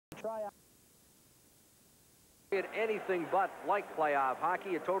tryout. Anything but like playoff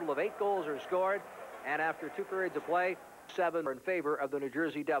hockey. A total of 8 goals are scored, and after 2 periods of play, 7 are in favor of the New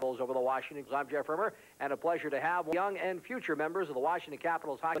Jersey Devils over the Washington. I'm Jeff Rimmer, and a pleasure to have young and future members of the Washington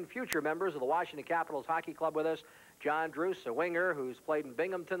Capitals Hockey Club with us. John Druce, a winger who's played in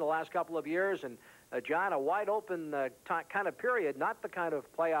Binghamton the last couple of years, and John, a wide open kind of period, not the kind of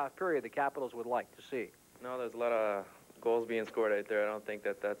playoff period the Capitals would like to see. No, there's a lot of goals being scored out there. I don't think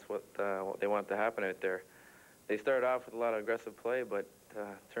that's what they want to happen out there. They started off with a lot of aggressive play, but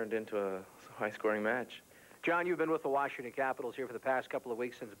turned into a high-scoring match. John, you've been with the Washington Capitals here for the past couple of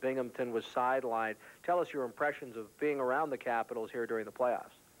weeks since Binghamton was sidelined. Tell us your impressions of being around the Capitals here during the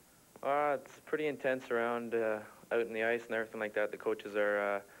playoffs. It's pretty intense around out in the ice and everything like that. The coaches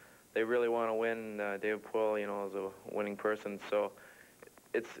are, they really want to win. David Poile, you know, is a winning person. So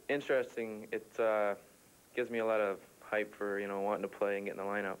it's interesting. It gives me a lot of hype for, you know, wanting to play and get in the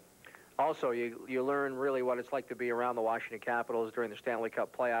lineup. Also, you learn really what it's like to be around the Washington Capitals during the Stanley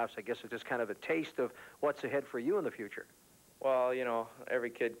Cup playoffs. I guess it's just kind of a taste of what's ahead for you in the future. Well, you know,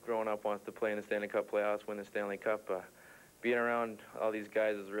 every kid growing up wants to play in the Stanley Cup playoffs, win the Stanley Cup. Being around all these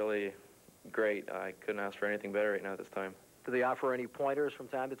guys is really great. I couldn't ask for anything better right now at this time. Do they offer any pointers from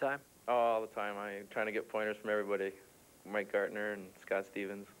time to time? Oh, all the time. I'm trying to get pointers from everybody. Mike Gartner and Scott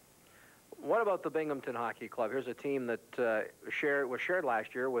Stevens. What about the Binghamton Hockey Club? Here's a team that was shared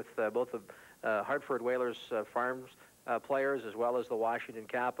last year with both the Hartford Whalers Farms players as well as the Washington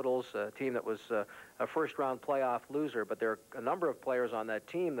Capitals, a team that was a first-round playoff loser. But there are a number of players on that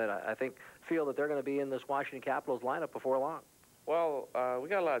team that I think feel that they're going to be in this Washington Capitals lineup before long. Well, we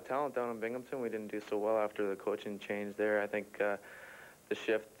got a lot of talent down in Binghamton. We didn't do so well after the coaching change there. I think the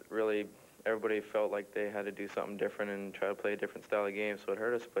shift really, everybody felt like they had to do something different and try to play a different style of game, so it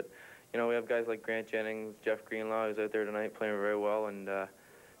hurt us. But you know, we have guys like Grant Jennings, Jeff Greenlaw, who's out there tonight playing very well, and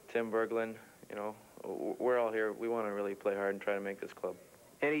Tim Berglund. You know, we're all here. We want to really play hard and try to make this club.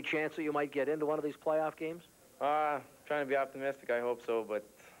 Any chance that you might get into one of these playoff games? Trying to be optimistic. I hope so, but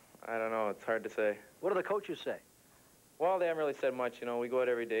I don't know. It's hard to say. What do the coaches say? Well, they haven't really said much. You know, we go out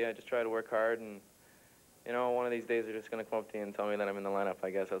every day. I just try to work hard, and you know, one of these days they're just going to come up to you and tell me that I'm in the lineup. I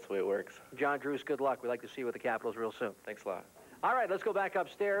guess that's the way it works. John Druce, good luck. We'd like to see you with the Capitals real soon. Thanks a lot. All right, let's go back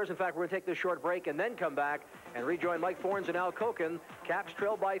upstairs. In fact, we're going to take this short break and then come back and rejoin Mike Fornes and Al Koken. Caps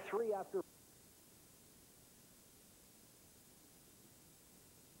trail by 3 after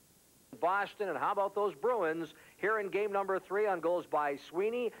Boston. And how about those Bruins here in game number 3 on goals by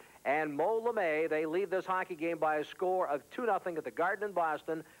Sweeney and Mo LeMay. They lead this hockey game by a score of 2-0 at the Garden in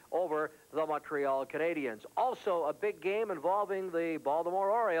Boston over the Montreal Canadiens. Also a big game involving the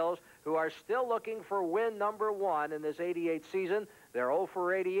Baltimore Orioles, who are still looking for win number 1 in this 88 season. They're 0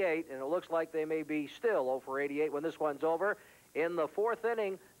 for 88, and it looks like they may be still 0 for 88 when this one's over. In the 4th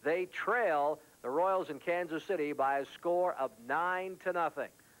inning, they trail the Royals in Kansas City by a score of 9-0.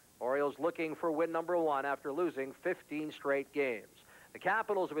 Orioles looking for win number 1 after losing 15 straight games. The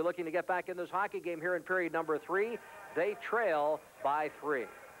Capitals will be looking to get back in this hockey game here in period number 3. They trail by 3.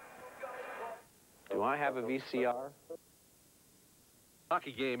 Do I have a VCR?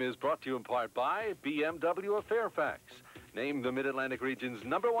 Hockey game is brought to you in part by BMW of Fairfax, named the Mid-Atlantic region's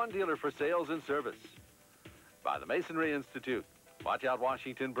 #1 dealer for sales and service. By the Masonry Institute. Watch out,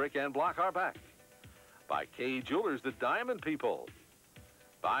 Washington Brick and Block are back. By K Jewelers, the Diamond People.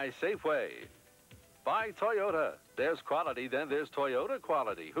 By Safeway. By Toyota. There's quality, then there's Toyota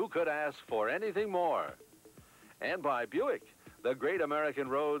quality. Who could ask for anything more? And by Buick. The great American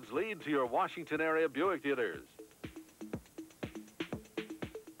roads lead to your Washington area Buick dealers.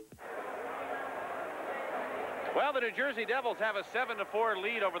 Well, the New Jersey Devils have a 7-4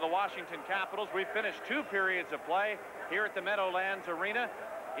 lead over the Washington Capitals. We've finished 2 periods of play here at the Meadowlands Arena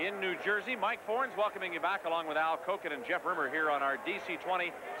in New Jersey. Mike Fornes welcoming you back along with Al Koken and Jeff Rimmer here on our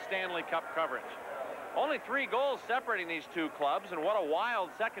DC-20 Stanley Cup coverage. Only 3 goals separating these 2 clubs, and what a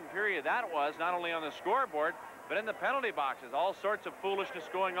wild second period that was, not only on the scoreboard, but in the penalty boxes. All sorts of foolishness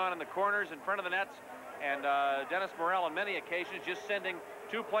going on in the corners in front of the nets, and Dennis Morel on many occasions just sending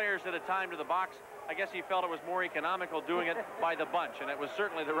 2 players at a time to the box. I guess he felt it was more economical doing it by the bunch, and it was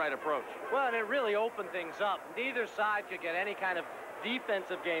certainly the right approach. Well, and it really opened things up. Neither side could get any kind of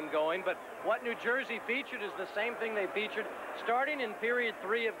defensive game going, but what New Jersey featured is the same thing they featured starting in period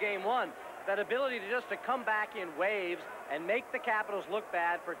 3 of game 1. That ability to come back in waves and make the Capitals look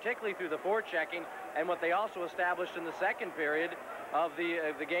bad, particularly through the forechecking, and what they also established in the second period of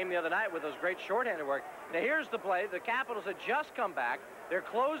the game the other night with those great shorthanded work. Now here's the play. The Capitals had just come back. They're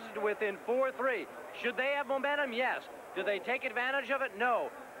closed to within 4-3. Should they have momentum? Yes. Do they take advantage of it? No.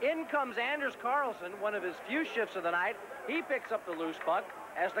 In comes Anders Carlson, one of his few shifts of the night. He picks up the loose puck,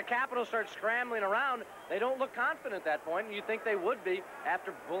 as the Capitals start scrambling around, they don't look confident at that point, and you think they would be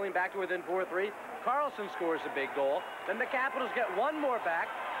after pulling back to within 4-3. Carlson scores a big goal. Then the Capitals get one more back,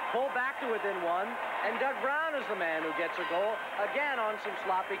 pull back to within one, and Doug Brown is the man who gets a goal, again on some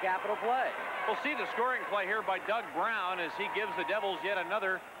sloppy Capital play. We'll see the scoring play here by Doug Brown as he gives the Devils yet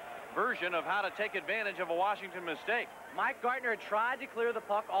another version of how to take advantage of a Washington mistake. Mike Gartner tried to clear the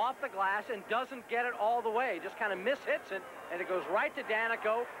puck off the glass and doesn't get it all the way. Just kind of mishits it, and it goes right to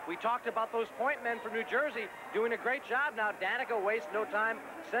Danico. We talked about those point men from New Jersey doing a great job. Now Danico wastes no time,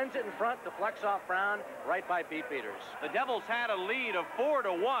 sends it in front, deflects off Brown, right by Pete Peters. The Devils had a lead of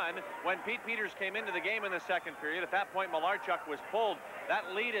 4-1 when Pete Peters came into the game in the second period. At that point, Malarchuk was pulled.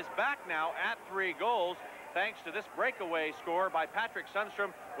 That lead is back now at 3 goals, thanks to this breakaway score by Patrick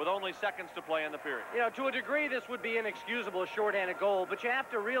Sundstrom with only seconds to play in the period. You know, to a degree, this would be inexcusable shorthanded goal, but you have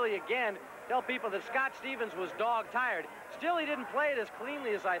to really, again, tell people that Scott Stevens was dog-tired. Still, he didn't play it as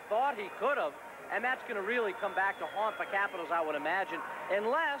cleanly as I thought he could have, and that's going to really come back to haunt the Capitals, I would imagine,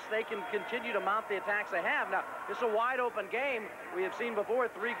 unless they can continue to mount the attacks they have. Now, this is a wide-open game. We have seen before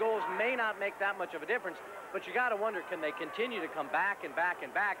 3 goals may not make that much of a difference, but you got to wonder, can they continue to come back and back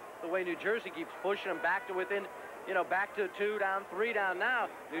and back the way New Jersey keeps pushing them back to within, you know, back to 2 down, 3 down now.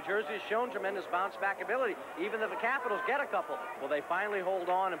 New Jersey has shown tremendous bounce-back ability. Even if the Capitals get a couple, will they finally hold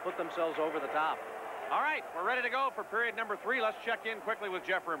on and put themselves over the top? All right, we're ready to go for period number 3. Let's check in quickly with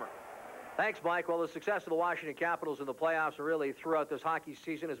Jeff Rimmer. Thanks, Mike. Well, the success of the Washington Capitals in the playoffs and really throughout this hockey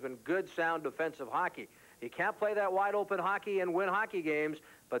season has been good, sound defensive hockey. You can't play that wide-open hockey and win hockey games,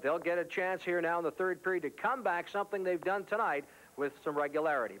 but they'll get a chance here now in the third period to come back, something they've done tonight with some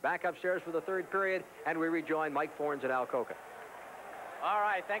regularity. Back upstairs for the third period, and we rejoin Mike Fornes and Al Koken. All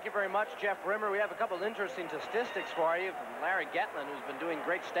right, thank you very much, Jeff Rimmer. We have a couple of interesting statistics for you from Larry Getlin, who's been doing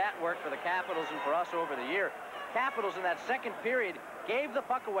great stat work for the Capitals and for us over the year. Capitals in that second period gave the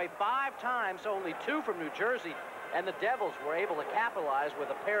puck away 5 times, only 2 from New Jersey, and the Devils were able to capitalize with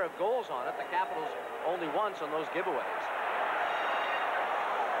a pair of goals on it. The Capitals only once on those giveaways.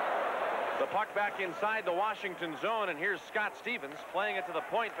 The puck back inside the Washington zone, and here's Scott Stevens playing it to the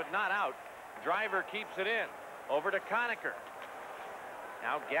point, but not out. Driver keeps it in. Over to Conacher.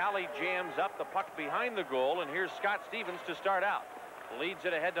 Now Galley jams up the puck behind the goal, and here's Scott Stevens to start out. Leads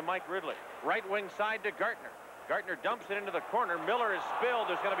it ahead to Mike Ridley. Right wing side to Gartner. Gartner dumps it into the corner. Miller is spilled.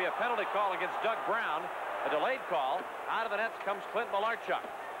 There's going to be a penalty call against Doug Brown. A delayed call. Out of the nets comes Clint Malarchuk.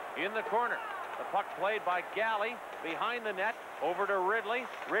 In the corner. The puck played by Galley. Behind the net. Over to Ridley.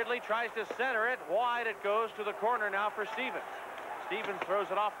 Ridley tries to center it. Wide it goes to the corner now for Stevens. Stevens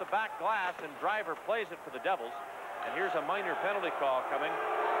throws it off the back glass, and Driver plays it for the Devils. And here's a minor penalty call coming.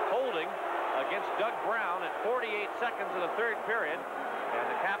 Holding against Doug Brown at 48 seconds of the third period. And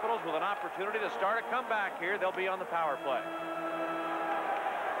the Capitals with an opportunity to start a comeback here. They'll be on the power play.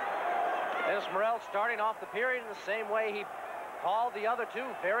 Dennis Morel starting off the period in the same way he called the other 2.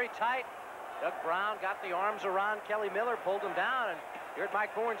 Very tight. Doug Brown got the arms around Kelly Miller, pulled him down, and you heard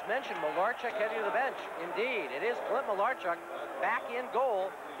Mike Fornes mention Malarchuk heading to the bench. Indeed, it is Clint Malarchuk back in goal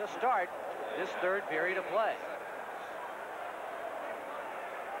to start this third period of play.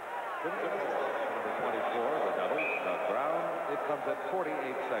 Number 24, the Devils, Doug Brown. It comes at 48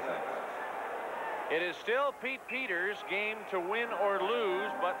 seconds. It is still Pete Peters' game to win or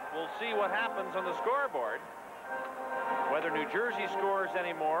lose, but we'll see what happens on the scoreboard. Whether New Jersey scores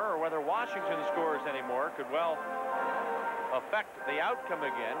anymore or whether Washington scores anymore could well affect the outcome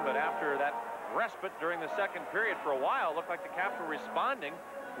again, but after that respite during the second period for a while, it looked like the Caps were responding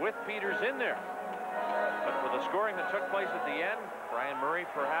with Peters in there. But for the scoring that took place at the end, Brian Murray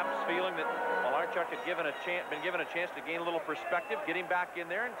perhaps feeling that Malarchuk had been given a chance to gain a little perspective, get him back in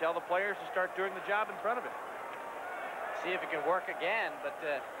there and tell the players to start doing the job in front of him. See if it can work again, but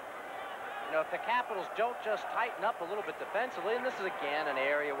you know, if the Capitals don't just tighten up a little bit defensively, and this is again an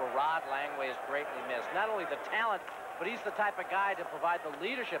area where Rod Langway is greatly missed. Not only the talent, but he's the type of guy to provide the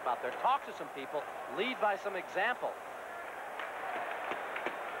leadership out there, talk to some people, lead by some example.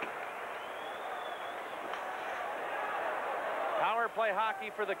 Power play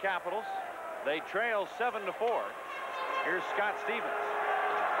hockey for the Capitals. They trail 7-4. Here's Scott Stevens.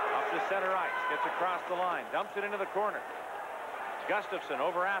 Up to center ice. Gets across the line. Dumps it into the corner. Gustafson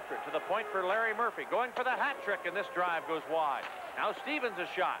over after it. To the point for Larry Murphy. Going for the hat trick, and this drive goes wide. Now Stevens a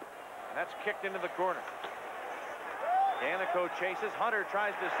shot. And that's kicked into the corner. Danico chases. Hunter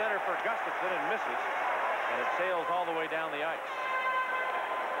tries to center for Gustafson and misses. And it sails all the way down the ice.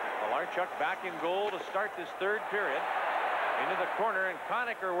 Malarchuk back in goal to start this third period. Into the corner, and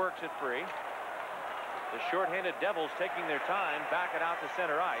Conacher works it free. The shorthanded Devils taking their time, back it out to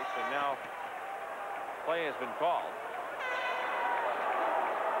center ice, and now play has been called.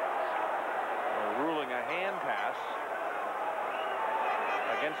 pass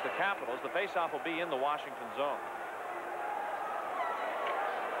against the Capitals. The faceoff will be in the Washington zone.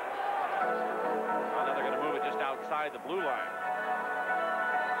 Well, now they're going to move it just outside the blue line.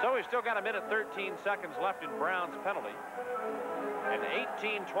 So we've still got a minute 13 seconds left in Brown's penalty. And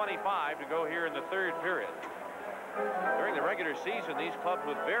 18:25 to go here in the third period. During the regular season, these clubs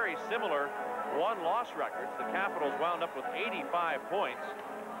with very similar one-loss records. The Capitals wound up with 85 points.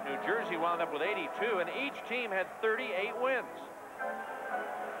 New Jersey wound up with 82, and each team had 38 wins.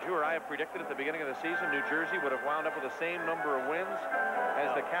 You or I have predicted at the beginning of the season New Jersey would have wound up with the same number of wins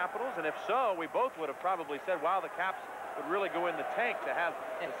as the Capitals, and if so, we both would have probably said, wow, the Caps would really go in the tank to have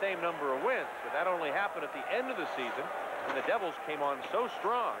the same number of wins. But that only happened at the end of the season, when the Devils came on so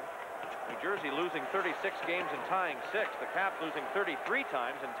strong. New Jersey losing 36 games and tying 6. The Caps losing 33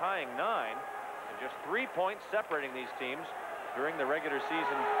 times and tying 9. And just 3 points separating these teams during the regular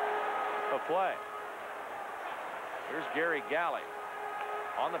season of play. Here's Gary Galley.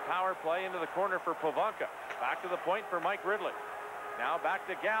 On the power play into the corner for Pivonka. Back to the point for Mike Ridley. Now back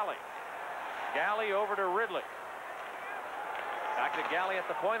to Galley. Galley over to Ridley. Back to Galley at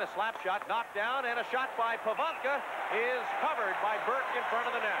the point. A slap shot knocked down, and a shot by Pivonka is covered by Burke in front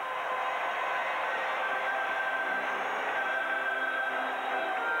of the net.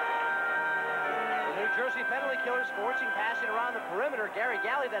 The New Jersey penalty killers forcing passing around the perimeter. Gary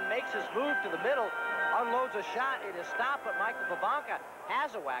Galley then makes his move to the middle, unloads a shot. It is stopped, but Michael Pivonka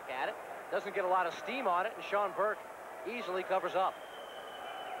has a whack at it. Doesn't get a lot of steam on it, and Sean Burke easily covers up.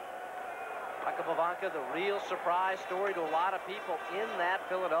 Michael Pivonka, the real surprise story to a lot of people in that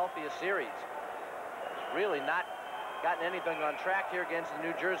Philadelphia series. He's really not gotten anything on track here against the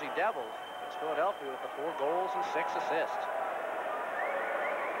New Jersey Devils. It's Philadelphia with the 4 goals and 6 assists.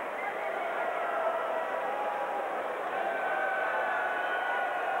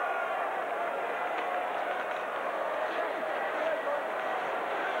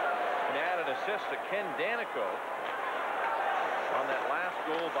 Assist to Ken Danico on that last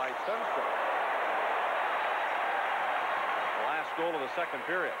goal by Sundstrom. The last goal of the second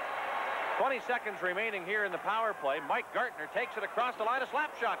period. 20 seconds remaining here in the power play. Mike Gartner takes it across the line. A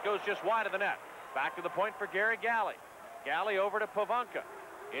slap shot goes just wide of the net. Back to the point for Gary Galley. Galley over to Pivonka.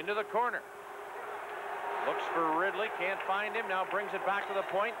 Into the corner. Looks for Ridley. Can't find him. Now brings it back to the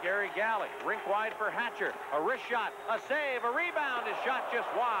point. Gary Galley. Rink wide for Hatcher. A wrist shot. A save. A rebound. Is shot just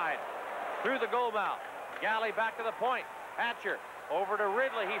wide. Through the goal mouth. Galley back to the point. Hatcher over to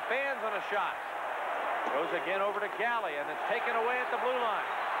Ridley. He fans on a shot. Goes again over to Galley, and it's taken away at the blue line.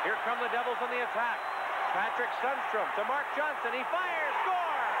 Here come the Devils on the attack. Patrick Sundstrom to Mark Johnson. He fires.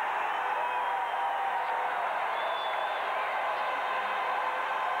 Score!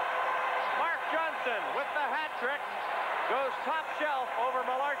 Mark Johnson with the hat trick. Goes top shelf over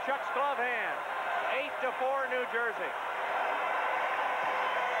Malarchuk's glove hand. 8-4 New Jersey.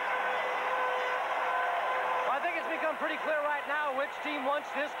 I think it's become pretty clear right now which team wants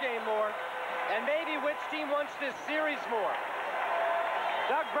this game more, and maybe which team wants this series more.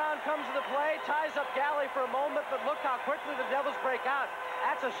 Doug Brown comes to the play, ties up Galley for a moment, but look how quickly the Devils break out.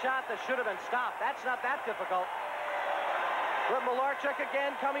 That's a shot that should have been stopped. That's not that difficult. But Malarchuk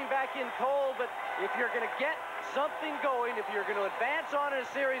again coming back in cold, but if you're going to get something going, if you're going to advance on in a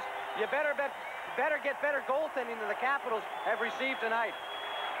series, you better get better goaltending than the Capitals have received tonight.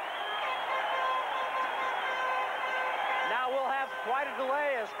 Now we'll have quite a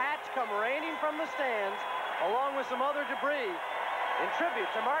delay as hats come raining from the stands, along with some other debris, in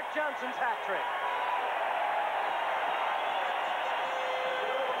tribute to Mark Johnson's hat trick.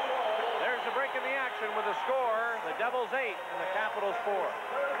 There's the break in the action with the score. The Devils 8 and the Capitals 4.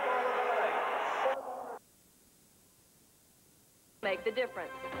 Make the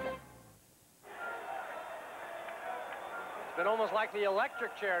difference. It's been almost like the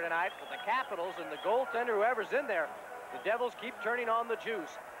electric chair tonight with the Capitals and the goaltender, whoever's in there. The Devils keep turning on the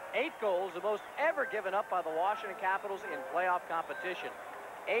juice. 8 goals, the most ever given up by the Washington Capitals in playoff competition.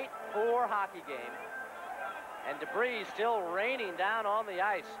 8-4 hockey game. And debris still raining down on the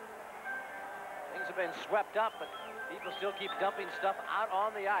ice. Things have been swept up, but people still keep dumping stuff out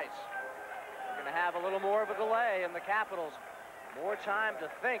on the ice. We're going to have a little more of a delay in the Capitals. More time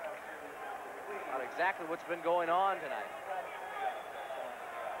to think about exactly what's been going on tonight.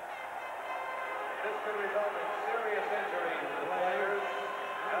 This could result in serious injuries to players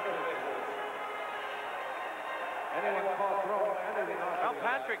and officials. Anyone caught throwing anything off Well,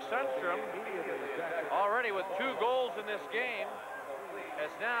 Patrick Sundstrom, already with 2 goals in this game, has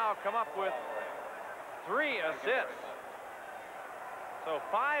now come up with 3 assists. So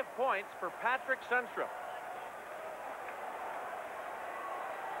 5 points for Patrick Sundstrom.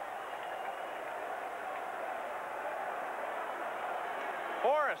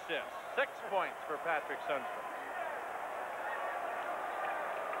 4 assists, 6 points for Patrick Sundstrom.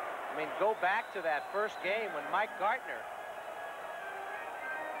 I mean, go back to that first game when Mike Gartner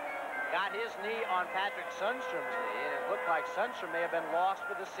got his knee on Patrick Sundstrom's knee, and it looked like Sundstrom may have been lost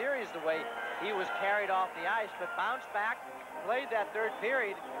for the series the way he was carried off the ice, but bounced back, played that third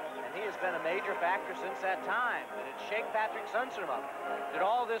period, and he has been a major factor since that time. Did it shake Patrick Sundstrom up? Did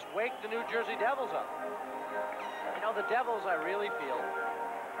all this wake the New Jersey Devils up? You know, the Devils, I really feel,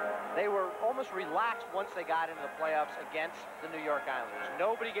 they were almost relaxed once they got into the playoffs against the New York Islanders.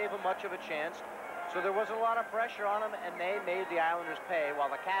 Nobody gave them much of a chance, so there wasn't a lot of pressure on them, and they made the Islanders pay, while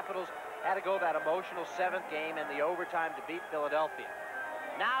the Capitals had to go that emotional 7th game in the overtime to beat Philadelphia.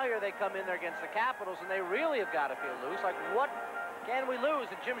 Now here they come in there against the Capitals, and they really have got to feel loose. Like, what can we lose?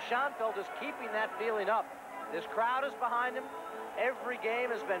 And Jim Schoenfeld is keeping that feeling up. This crowd is behind him. Every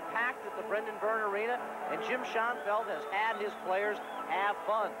game has been packed at the Brendan Byrne Arena, and Jim Schoenfeld has had his players have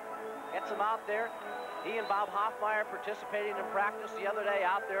fun. Gets them out there. He and Bob Hoffmeyer participating in practice the other day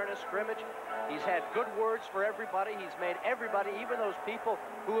out there in a scrimmage. He's had good words for everybody. He's made everybody, even those people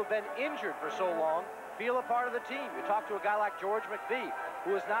who have been injured for so long, feel a part of the team. You talk to a guy like George McPhee,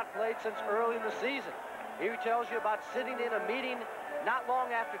 who has not played since early in the season. He tells you about sitting in a meeting not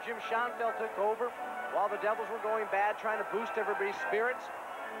long after Jim Schoenfeld took over, while the Devils were going bad, trying to boost everybody's spirits.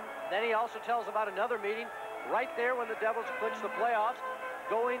 Then he also tells about another meeting right there when the Devils clinched the playoffs,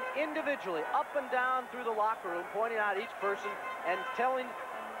 going individually up and down through the locker room, pointing out each person and telling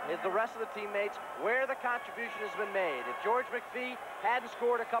the rest of the teammates where the contribution has been made. If George McPhee hadn't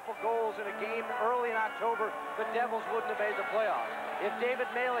scored a couple goals in a game early in October, the Devils wouldn't have made the playoffs. If David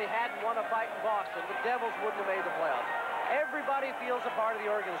Maley hadn't won a fight in Boston, the Devils wouldn't have made the playoffs. Everybody feels a part of the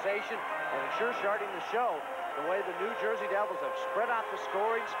organization, and it's sure starting to show the way the New Jersey Devils have spread out the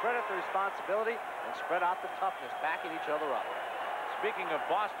scoring, spread out the responsibility, and spread out the toughness, backing each other up. Speaking of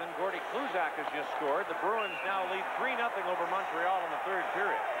Boston, Gordy Kluzak has just scored. The Bruins now lead 3-0 over Montreal in the third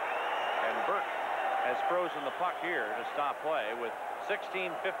period. And Burke has frozen the puck here to stop play with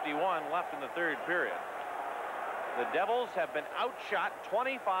 16:51 left in the third period. The Devils have been outshot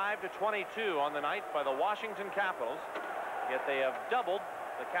 25-22 on the night by the Washington Capitals, yet they have doubled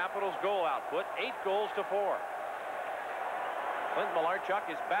the Capitals' goal output, 8 goals to 4. Clint Malarchuk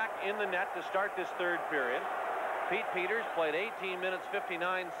is back in the net to start this third period. Pete Peters played 18 minutes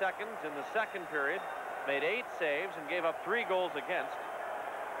 59 seconds in the second period, made 8 saves and gave up 3 goals against.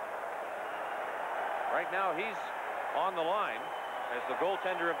 Right now he's on the line as the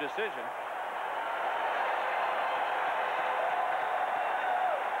goaltender of decision.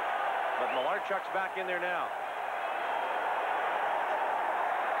 But Malarchuk's back in there now.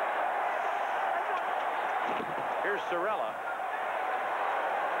 Here's Cirella.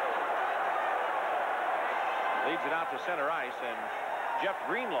 Leads it out to center ice, and Jeff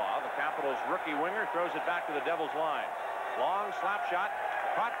Greenlaw, the Capitals' rookie winger, throws it back to the Devils' line. Long slap shot,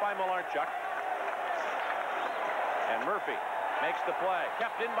 caught by Malarchuk. And Murphy makes the play.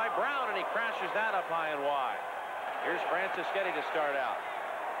 Kept in by Brown, and he crashes that up high and wide. Here's Francischetti to start out.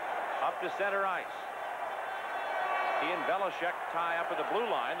 Up to center ice. He and Belichick tie up at the blue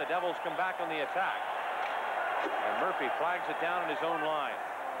line. The Devils come back on the attack. And Murphy flags it down in his own line.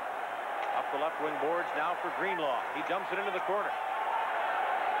 Up the left wing boards now for Greenlaw. He dumps it into the corner.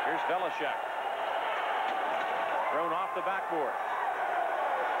 Here's Belichick. Thrown off the backboard.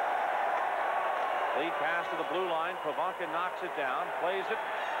 Lead pass to the blue line. Pavanka knocks it down. Plays it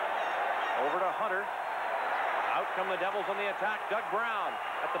over to Hunter. Out come the Devils on the attack. Doug Brown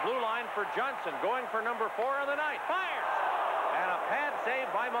at the blue line for Johnson. Going for number 4 on the night. Fires! And a pad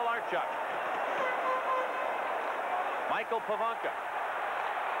save by Malarchuk. Michael Pavanka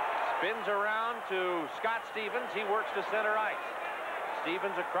spins around to Scott Stevens. He works to center ice.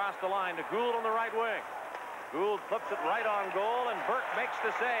 Stevens across the line to Gould on the right wing. Gould flips it right on goal, and Burke makes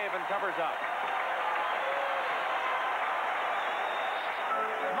the save and covers up.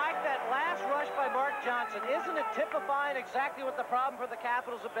 Mike, that last rush by Mark Johnson, isn't it typifying exactly what the problem for the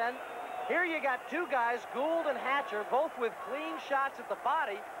Capitals have been? Here you got 2 guys, Gould and Hatcher, both with clean shots at the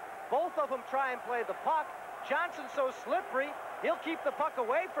body. Both of them try and play the puck. Johnson's so slippery, he'll keep the puck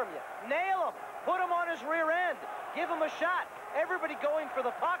away from you. Nail him. Put him on his rear end. Give him a shot. Everybody going for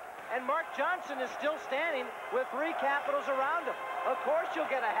the puck, and Mark Johnson is still standing with 3 Capitals around him. Of course you'll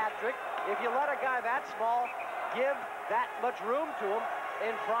get a hat trick if you let a guy that small give that much room to him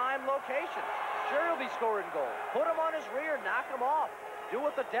in prime location. Sure, he'll be scoring goals. Put him on his rear, knock him off. Do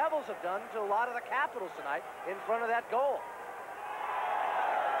what the Devils have done to a lot of the Capitals tonight in front of that goal.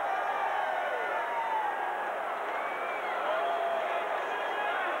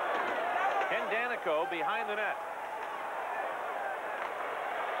 Ken Danico behind the net.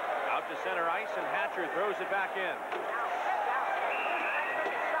 Out to center ice, and Hatcher throws it back in.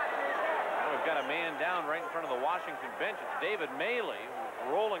 Now we've got a man down right in front of the Washington bench. It's David Maley,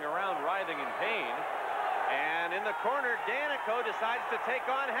 who's rolling around, writhing in pain. And in the corner, Danico decides to take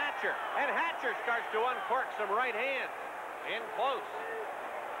on Hatcher. And Hatcher starts to uncork some right hands. In close.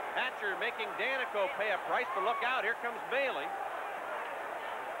 Hatcher making Danico pay a price, but look out, here comes Maley.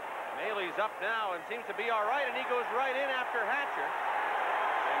 Maley's up now and seems to be all right, and he goes right in after Hatcher.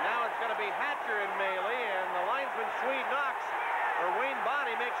 And now it's going to be Hatcher and Maley, and the linesman Swede Knox, or Wayne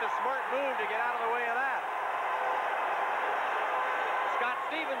Bonney, makes a smart move to get out of the way of that. Scott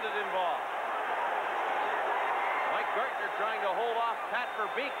Stevens is involved. Mike Gartner trying to hold off Pat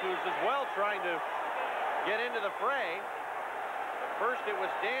Verbeek, who's as well trying to get into the fray. But first it was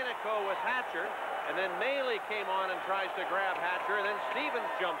Danico with Hatcher, and then Maley came on and tries to grab Hatcher, and then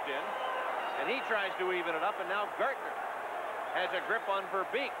Stevens jumped in, and he tries to even it up, and now Gartner has a grip on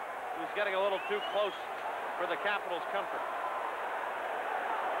Verbeek, who's getting a little too close for the Capitals' comfort.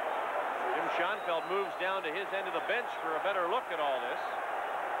 Jim Schoenfeld moves down to his end of the bench for a better look at all this,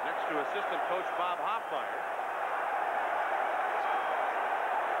 next to assistant coach Bob Hoffmeyer.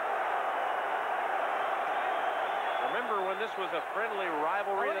 Remember when this was a friendly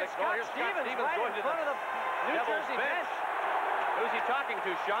rivalry? Here's Scott Stevens right going in to front of the New Jersey bench. Who's he talking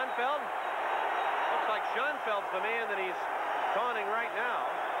to? Schoenfeld? Looks like Schoenfeld's the man that he's taunting right now.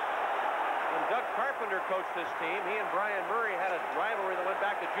 When Doug Carpenter coached this team, he and Brian Murray had a rivalry that went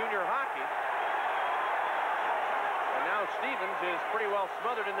back to junior hockey. And now Stevens is pretty well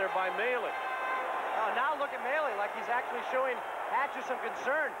smothered in there by Maley. Oh, now look at Maley like he's actually showing Hatcher some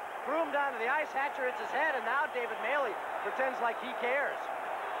concern. Threw him down to the ice, Hatcher hits his head, and now David Maley pretends like he cares.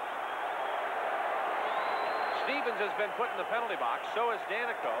 Stevens has been put in the penalty box, so has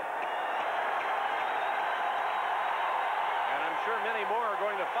Danico. And I'm sure many more are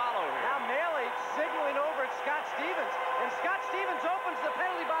going to follow here. Now Maley signaling over at Scott Stevens, and Scott Stevens opens the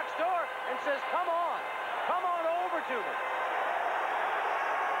penalty box door and says, come on over to me.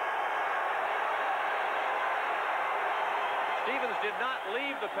 Stevens did not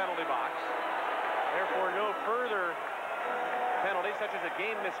leave the penalty box. Therefore, no further penalty, such as a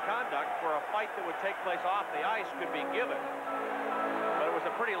game misconduct for a fight that would take place off the ice, could be given. But it was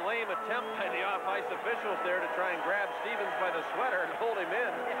a pretty lame attempt by the off-ice officials there to try and grab Stevens by the sweater and hold him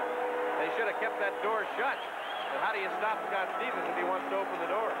in. They should have kept that door shut. But how do you stop Scott Stevens if he wants to open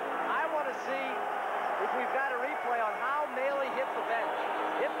the door? I want to see if we've got a replay on how Maley hit the bench,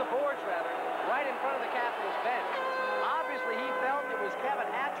 hit the boards rather, right in front of the Capitals bench. Obviously, he felt it was Kevin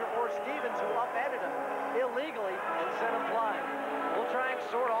Hatcher or Stevens who upended him illegally and sent him flying. We'll try and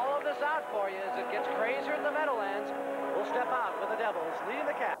sort all of this out for you as it gets crazier in the Meadowlands. We'll step out with the Devils leading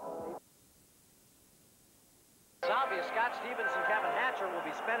the Capitals. It's obvious Scott Stevens and Kevin Hatcher will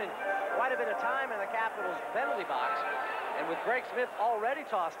be spending quite a bit of time in the Capitals penalty box. And with Greg Smith already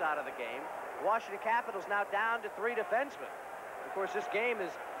tossed out of the game, Washington Capitals now down to 3 defensemen. Of course, this game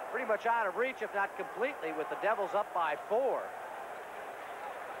is pretty much out of reach, if not completely, with the Devils up by 4.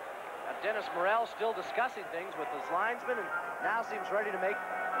 Now, Dennis Morel still discussing things with his linesman and now seems ready to make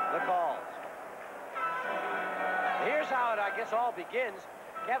the calls. Here's how it, I guess, all begins.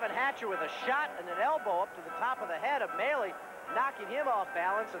 Kevin Hatcher with a shot and an elbow up to the top of the head of Maley, knocking him off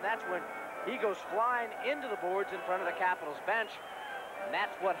balance, and that's when he goes flying into the boards in front of the Capitals bench. And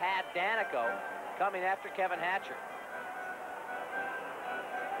that's what had Danico coming after Kevin Hatcher.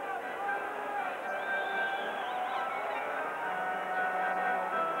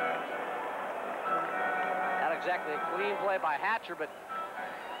 Exactly a clean play by Hatcher, but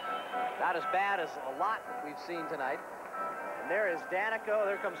not as bad as a lot that we've seen tonight. And there is Danico.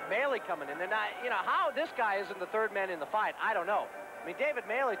 There comes Maley coming in. They're not, you know, how this guy isn't the third man in the fight, I don't know. I mean, David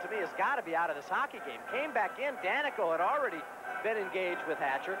Maley, to me, has got to be out of this hockey game. Came back in. Danico had already been engaged with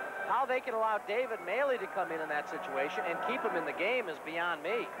Hatcher. How they can allow David Maley to come in that situation and keep him in the game is beyond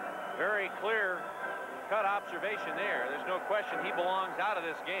me. Very clear-cut observation there. There's no question he belongs out of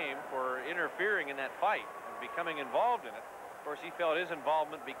this game for interfering in that fight. Becoming involved in it. Of course, he felt his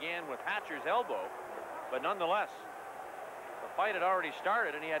involvement began with Hatcher's elbow, but nonetheless, the fight had already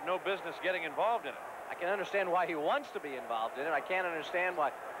started and he had no business getting involved in it. I can understand why he wants to be involved in it. I can't understand why,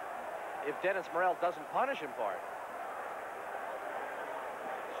 if Dennis Morel doesn't punish him for it.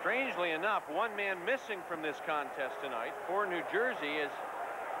 Strangely enough, one man missing from this contest tonight for New Jersey is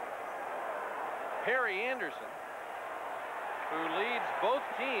Perry Anderson, who leads both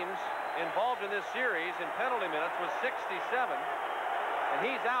teams involved in this series in penalty minutes with 67, and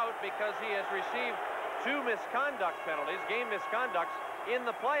he's out because he has received 2 misconduct penalties, game misconducts, in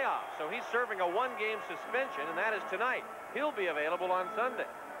the playoffs. So he's serving a 1-game suspension, and that is tonight. He'll be available on Sunday.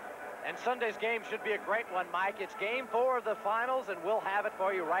 And Sunday's game should be a great one, Mike. It's game 4 of the finals, and we'll have it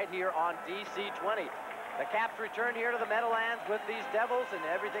for you right here on DC 20. The Caps return here to the Meadowlands with these Devils, and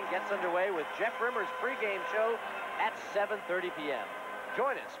everything gets underway with Jeff Rimmer's pregame show at 7:30 p.m.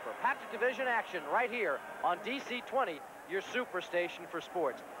 Join us for Patrick Division action right here on DC 20, your superstation for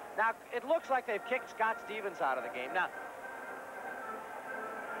sports. Now, it looks like they've kicked Scott Stevens out of the game. Now,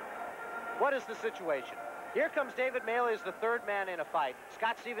 what is the situation? Here comes David Maley as the 3rd man in a fight.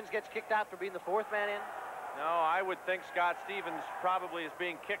 Scott Stevens gets kicked out for being the 4th man in? No, I would think Scott Stevens probably is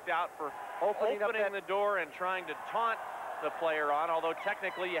being kicked out for opening the door and trying to taunt the player on, although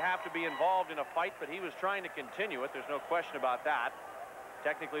technically you have to be involved in a fight, but he was trying to continue it. There's no question about that.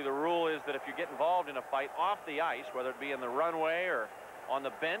 Technically, the rule is that if you get involved in a fight off the ice, whether it be in the runway or on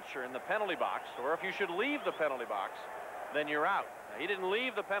the bench or in the penalty box, or if you should leave the penalty box, then you're out. Now, he didn't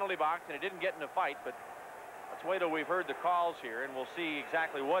leave the penalty box and he didn't get in a fight, but let's wait till we've heard the calls here and we'll see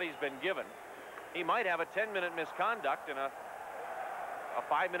exactly what he's been given. He might have a 10-minute misconduct and a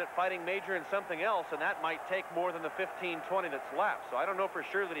 5-minute fighting major and something else, and that might take more than the 15-20 that's left. So I don't know for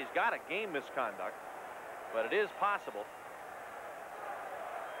sure that he's got a game misconduct, but it is possible.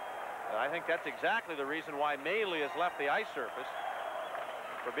 And I think that's exactly the reason why Maley has left the ice surface.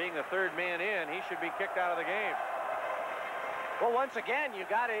 For being the 3rd man in, he should be kicked out of the game. Well, once again, you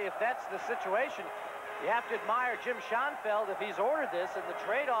got to, if that's the situation, you have to admire Jim Schoenfeld if he's ordered this and the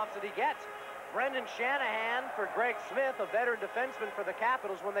trade-offs that he gets. Brendan Shanahan for Greg Smith, a veteran defenseman for the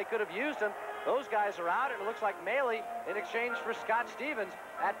Capitals when they could have used him. Those guys are out, and it looks like Maley in exchange for Scott Stevens.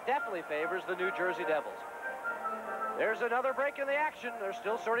 That definitely favors the New Jersey Devils. There's another break in the action. They're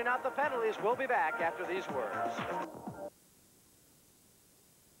still sorting out the penalties. We'll be back after these words.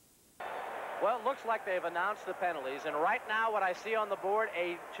 Well, it looks like they've announced the penalties, and right now what I see on the board,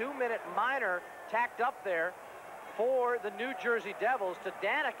 a 2-minute minor tacked up there for the New Jersey Devils to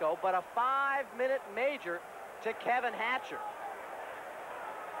Danico, but a 5-minute major to Kevin Hatcher.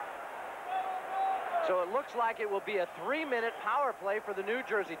 So it looks like it will be a 3-minute power play for the New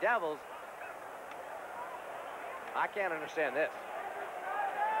Jersey Devils. I can't understand this.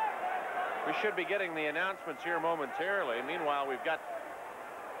 We should be getting the announcements here momentarily. Meanwhile, we've got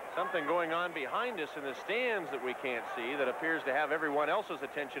something going on behind us in the stands that we can't see that appears to have everyone else's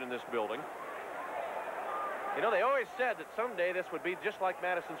attention in this building. You know, they always said that someday this would be just like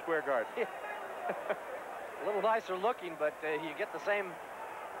Madison Square Garden. A little nicer looking, but you get the same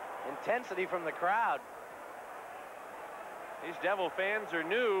intensity from the crowd. These Devil fans are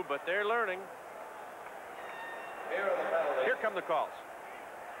new, but they're learning. Here come the calls.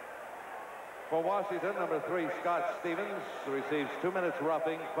 For Washington, number 3, Scott Stevens, receives 2 minutes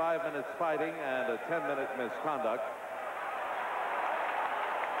roughing, 5 minutes fighting, and a 10-minute misconduct.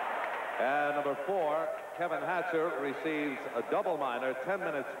 And number 4, Kevin Hatcher, receives a double minor, 10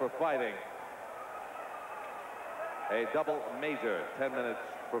 minutes for fighting. A double major, 10 minutes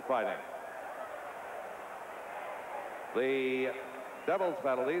for fighting. The Devils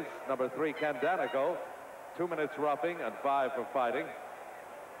penalties, number 3, Ken Danico, 2 minutes roughing and 5 for fighting.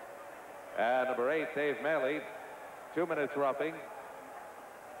 And number 8, Dave Maley, 2 minutes roughing,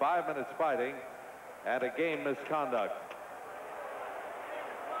 5 minutes fighting, and a game misconduct.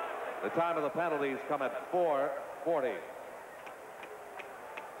 The time of the penalties come at 4:40.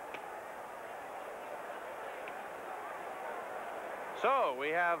 So we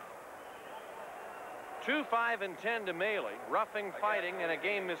have 2, 5, and 10 to Maley, roughing, fighting, and a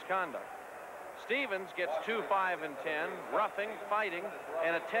game misconduct. Stevens gets 2, 5, and 10, roughing, fighting,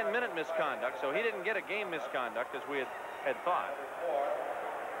 and a 10-minute misconduct, so he didn't get a game misconduct as we had thought.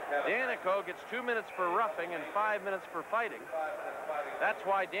 Danico gets 2 minutes for roughing and 5 minutes for fighting. That's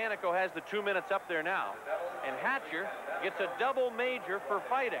why Danico has the 2 minutes up there now. And Hatcher gets a double major for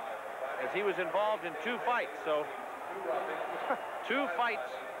fighting, as he was involved in 2 fights. So 2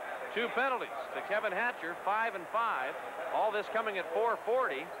 fights, 2 penalties to Kevin Hatcher, 5 and 5. All this coming at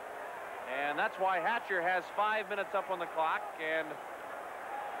 4:40. And that's why Hatcher has 5 minutes up on the clock, and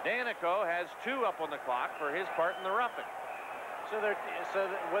Danico has 2 up on the clock for his part in the roughing. So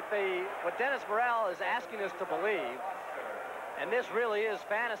what Dennis Morrell is asking us to believe, and this really is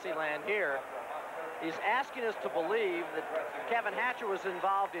fantasy land here, he's asking us to believe that Kevin Hatcher was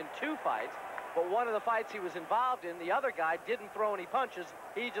involved in 2 fights, but one of the fights he was involved in, the other guy didn't throw any punches.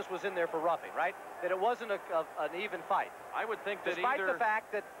 He just was in there for roughing, right? That it wasn't an even fight. I would think that despite the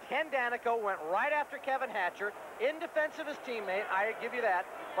fact that Ken Danico went right after Kevin Hatcher in defense of his teammate, I give you that,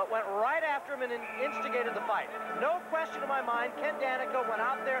 but went right after him and instigated the fight. No question in my mind, Ken Danico went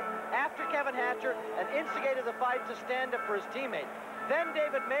out there after Kevin Hatcher and instigated the fight to stand up for his teammate. Then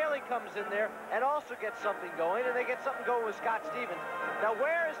David Maley comes in there and also gets something going, and they get something going with Scott Stevens. Now,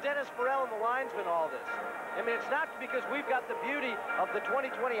 where is Dennis Farrell and the linesman all this? I mean, it's not because we've got the beauty of the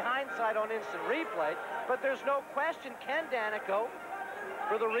 20/20 hindsight on instant replay, but there's no question Ken Daneyko,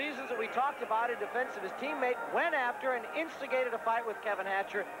 for the reasons that we talked about in defense of his teammate, went after and instigated a fight with Kevin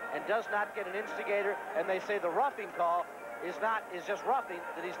Hatcher and does not get an instigator, and they say the roughing call is just roughing,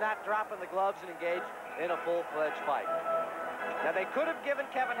 that he's not dropping the gloves and engaged in a full-fledged fight. Now, they could have given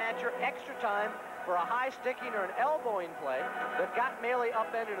Kevin Hatcher extra time for a high sticking or an elbowing play that got Maley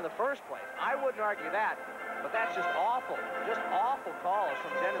upended in the first place. I wouldn't argue that, but that's just awful calls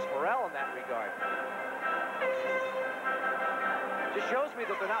from Dennis Farrell in that regard. Just shows me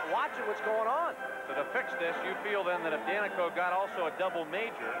that they're not watching what's going on. So to fix this, you feel then that if Daneyko got also a double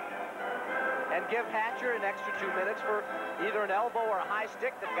major, and give Hatcher an extra 2 minutes for either an elbow or a high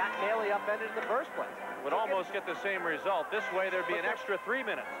stick that got Maley upended in the first place. would almost get the same result. This way, there'd be an extra 3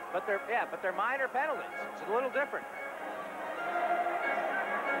 minutes. But they're minor penalties. It's a little different.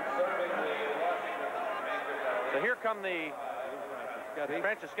 So here come the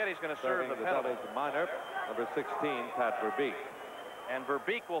Franceschetti's going to serve the penalty. Minor, number 16, Pat Verbeek. And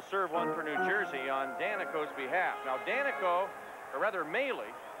Verbeek will serve one for New Jersey on Daneyko's behalf. Now, Daneyko, or rather Maley,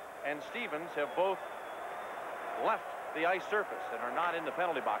 and Stevens have both left the ice surface and are not in the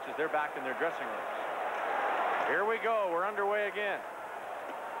penalty boxes. They're back in their dressing rooms. Here we go. We're underway again.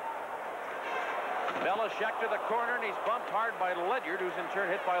 Belichick to the corner, and he's bumped hard by Ledyard, who's in turn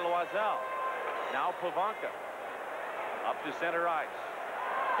hit by Loisel. Now Pavanka up to center ice.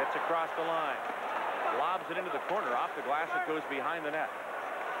 Gets across the line. Lobs it into the corner. Off the glass, it goes behind the net.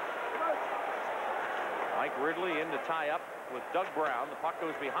 Mike Ridley in to tie up with Doug Brown. The puck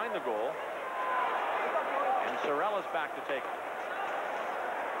goes behind the goal. And Sorel's back to take it.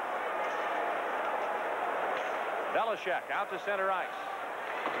 Belichick out to center ice.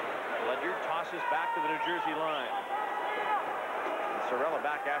 Ledyard tosses back to the New Jersey line. And Sorella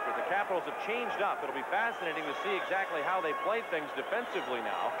back after it. The Capitals have changed up. It'll be fascinating to see exactly how they play things defensively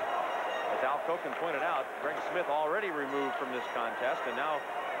now. As Al Koken pointed out, Greg Smith already removed from this contest, and now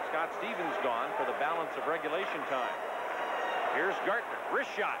Scott Stevens gone for the balance of regulation time. Here's Gartner. Wrist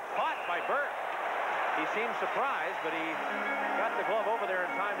shot. Caught by Burt. He seemed surprised, but he got the glove over there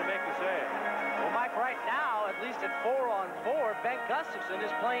in time to make the save. Well, Mike, right now, at least at 4-on-4, Ben Gustafson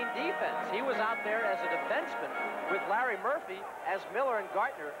is playing defense. He was out there as a defenseman with Larry Murphy, as Miller and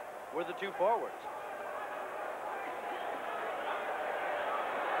Gartner were the two forwards.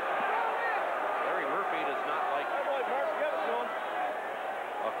 Larry Murphy does not like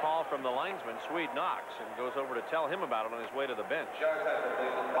a call from the linesman, Swede Knox, and goes over to tell him about it on his way to the bench.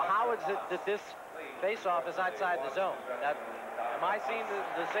 Well, how is it that this face-off is outside the zone? Am I seeing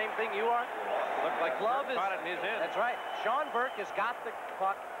the same thing you are? Looked like glove is caught it in his end. That's right. Sean Burke has got the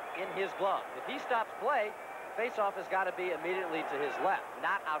puck in his glove. If he stops play, face-off has got to be immediately to his left,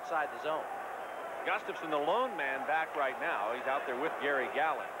 not outside the zone. Gustafson, the lone man, back right now. He's out there with Gary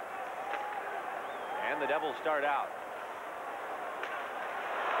Galley. And the Devils start out.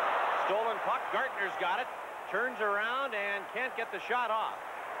 Stolen puck. Gartner's got it. Turns around and can't get the shot off.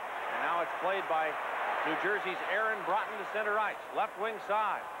 And now it's played by New Jersey's Aaron Broughton to center ice. Left wing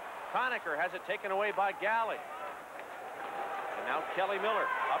side. Conacher has it taken away by Galley. And now Kelly Miller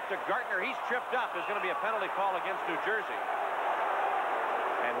up to Gartner. He's tripped up. There's going to be a penalty call against New Jersey.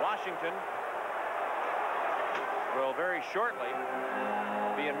 And Washington will very shortly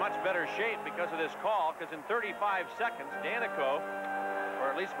be in much better shape because of this call, because in 35 seconds, Daneyko, or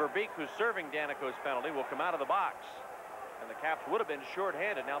at least Verbeek, who's serving Daneyko's penalty, will come out of the box. And the Caps would have been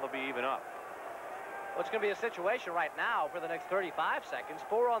shorthanded. Now they'll be even up. Well, it's going to be a situation right now for the next 35 seconds.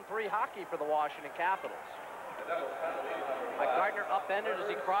 4-on-3 hockey for the Washington Capitals. Like Gartner upended as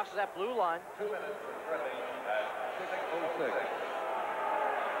he crosses that blue line. 2 minutes. 6:06.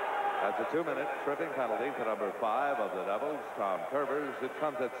 That's a 2-minute tripping penalty to number 5 of the Devils, Tom Kurvers. It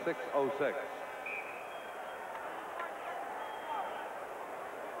comes at 6:06.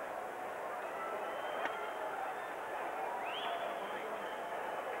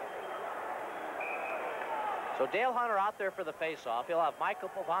 So Dale Hunter out there for the face-off. He'll have Michael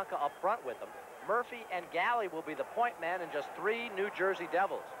Pavanka up front with him. Murphy and Galley will be the point man and just 3 New Jersey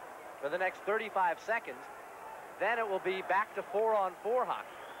Devils for the next 35 seconds. Then it will be back to 4-on-4 hockey.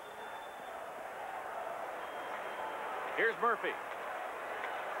 Here's Murphy.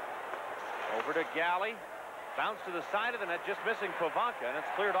 Over to Galley. Bounce to the side of the net, just missing Pavanka, and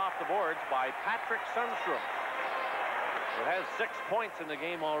it's cleared off the boards by Patrick Sundstrom, who has 6 points in the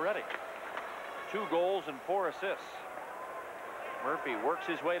game already. 2 goals and 4 assists. Murphy works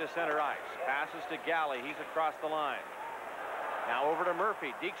his way to center ice. Passes to Galley. He's across the line. Now over to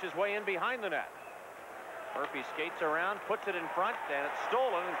Murphy. Dekes his way in behind the net. Murphy skates around, puts it in front, and it's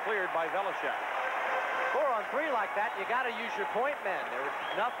stolen and cleared by Velishek. 4-on-3 like that, you got to use your point men. There were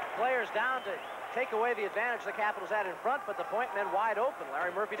enough players down to take away the advantage the Capitals had in front, but the point men wide open.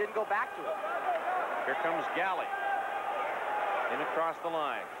 Larry Murphy didn't go back to it. Here comes Galley. In across the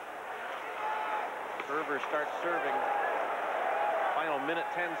line. Kerber starts serving. Final minute,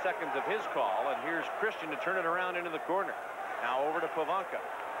 10 seconds of his call, and here's Christian to turn it around into the corner. Now over to Pavanka.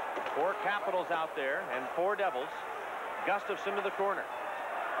 4 Capitals out there and 4 Devils. Gustafsson to the corner.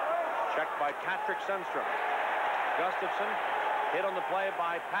 Checked by Patrick Sundstrom. Gustafsson hit on the play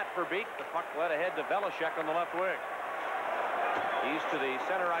by Pat Verbeek. The puck led ahead to Velishek on the left wing. He's to the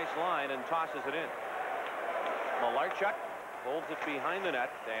center ice line and tosses it in. Malarchuk holds it behind the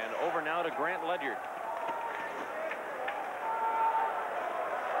net and over now to Grant Ledyard.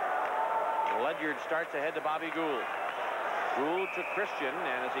 Ledyard starts ahead to Bobby Gould. Gould to Christian,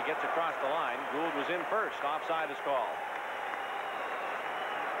 and as he gets across the line, Gould was in first. Offside is called.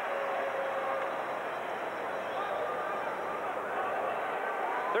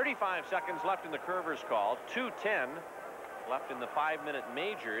 .35 seconds left in the Curvers call. 2:10 left in the 5-minute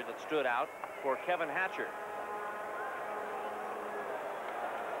major that stood out for Kevin Hatcher.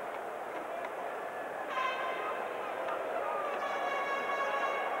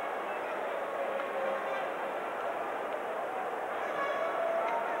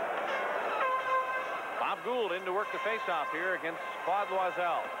 Bob Gould in to work the faceoff here against Claude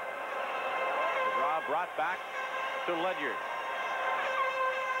Loiselle. The draw brought back to Ledyard.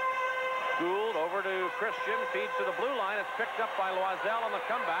 Gould over to Christian, feeds to the blue line. It's picked up by Loiselle on the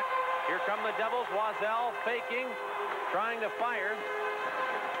comeback. Here come the Devils. Loiselle faking, trying to fire,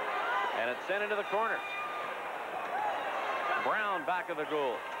 and it's sent into the corner. Brown back of the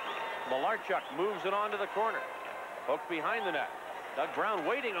goal. Malarchuk moves it onto the corner. Hooked behind the net. Doug Brown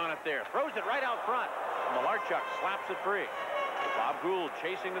waiting on it there. Throws it right out front. Malarchuk slaps it free. Bob Gould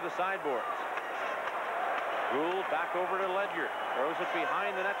chasing to the sideboards. Gould back over to Ledyard. Throws it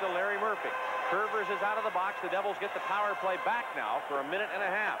behind the net to Larry Murphy. Curvers is out of the box. The Devils get the power play back now for 1.5 minutes.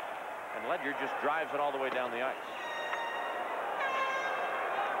 And Ledyard just drives it all the way down the ice.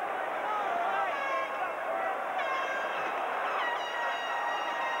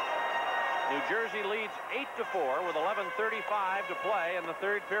 New Jersey leads 8-4 with 11:35 to play in the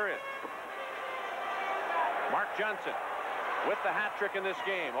third period. Mark Johnson with the hat trick in this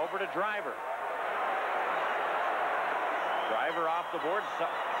game. Over to Driver. Driver off the board.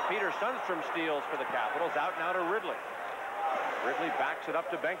 Peter Sundstrom steals for the Capitals. Out now to Ridley. Ridley backs it up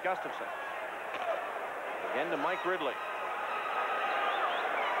to Bengt Gustafsson. Again to Mike Ridley.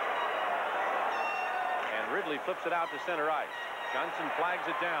 And Ridley flips it out to center ice. Johnson flags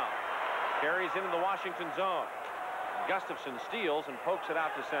it down. Carries into the Washington zone. Gustafsson steals and pokes it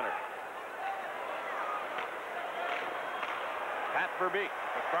out to center. Pat Verbeek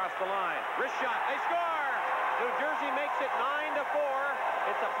across the line. Wrist shot. They score! New Jersey makes it 9-4.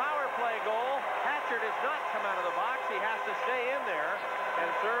 It's a power play goal. Hatcher does not come out of the box. He has to stay in there and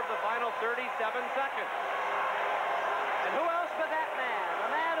serve the final 37 seconds. And who else but that man?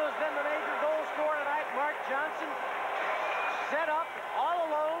 The man who's been the major goal scorer tonight, Mark Johnson. Set up all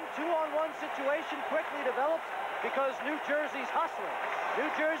alone, 2-on-1 situation quickly develops because New Jersey's hustling.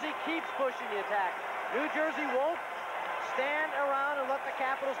 New Jersey keeps pushing the attack. New Jersey won't stand around and let the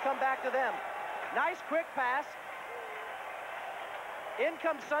Capitals come back to them. Nice quick pass. In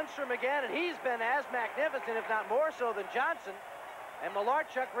comes Sundstrom again, and he's been as magnificent, if not more so, than Johnson. And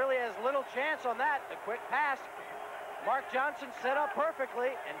Malarchuk really has little chance on that. The quick pass. Mark Johnson set up perfectly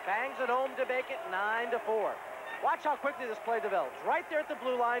and bangs it home to make it 9-4. Watch how quickly this play develops. Right there at the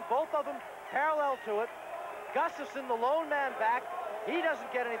blue line, both of them parallel to it. Gustafsson, the lone man back. He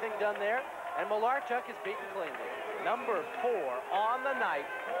doesn't get anything done there. And Malarchuk is beaten cleanly. Number 4 on the night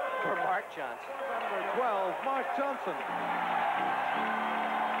for Mark Johnson. Number 12, Mark Johnson.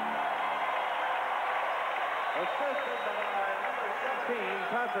 Assisted by number 17,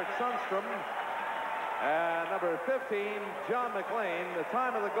 Patrick Sundstrom. And number 15, John McLean. The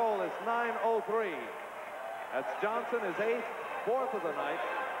time of the goal is 9:03. That's Johnson, his 8th, 4th of the night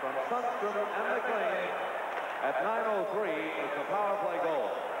from Sundstrom and McLean at 9:03 is the power play goal.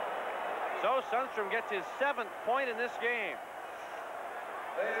 So Sundstrom gets his 7th point in this game.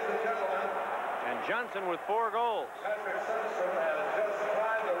 Ladies and gentlemen, And Johnson with 4 goals. Patrick Sundstrom has just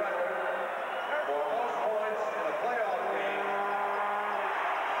tied the record for most points in a playoff game.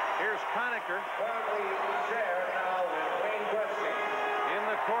 Here's Conacher Currently shared now with Wayne Gretzky. in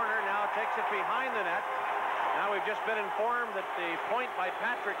the corner. Now takes it behind the net. Now we've just been informed that the point by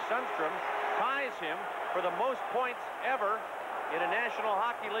Patrick Sundstrom ties him for the most points ever in a National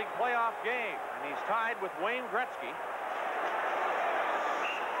Hockey League playoff game, and he's tied with Wayne Gretzky.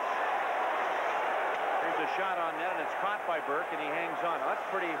 Here's a shot on net, and it's caught by Burke, and he hangs on. That's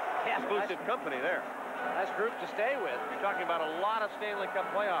pretty exclusive company there. Nice group to stay with. You're talking about a lot of Stanley Cup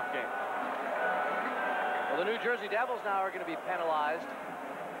playoff games. Well, the New Jersey Devils now are going to be penalized,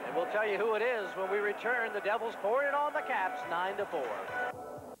 and we'll tell you who it is when we return. The Devils pouring it on the Caps, 9-4.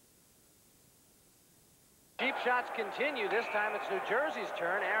 Cheap shots continue. This time it's New Jersey's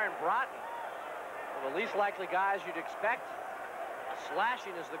turn. Aaron Broughton, one of the least likely guys you'd expect.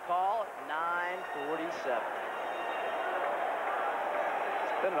 Slashing is the call at 9:47.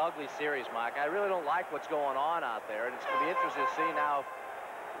 It's been an ugly series, Mike. I really don't like what's going on out there, and it's going to be interesting to see now,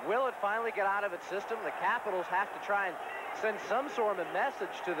 will it finally get out of its system? The Capitals have to try and send some sort of a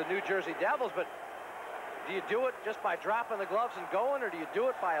message to the New Jersey Devils, but do you do it just by dropping the gloves and going, or do you do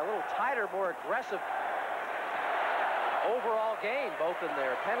it by a little tighter, more aggressive overall game, both in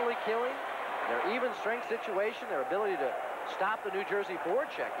their penalty killing, their even strength situation, their ability to stop the New Jersey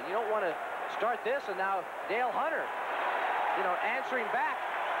forecheck? And you don't want to start this, and now Dale Hunter, you know, answering back,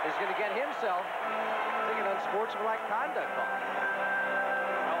 is going to get himself, I think, an unsportsmanlike conduct call.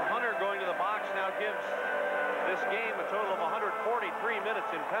 Well, Hunter going to the box now gives this game a total of 143 minutes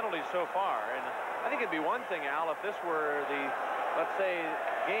in penalties so far. And I think it'd be one thing, Al, if this were the, let's say,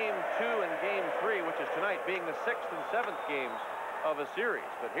 Game 2 and Game 3, which is tonight, being the 6th and 7th games of a series.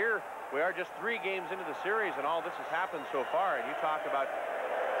 But here we are just 3 games into the series, and all this has happened so far. And you talk about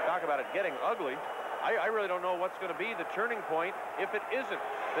it getting ugly. I really don't know what's going to be the turning point if it isn't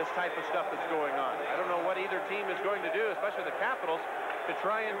this type of stuff that's going on. I don't know what either team is going to do, especially the Capitals, to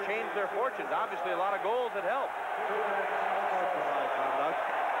try and change their fortunes. Obviously, a lot of goals that help.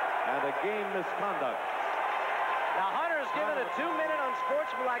 And a game misconduct. Now, Hunter's given a 2-minute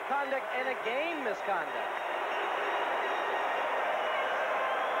unsportsmanlike conduct and a game misconduct.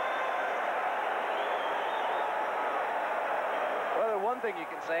 Well, one thing you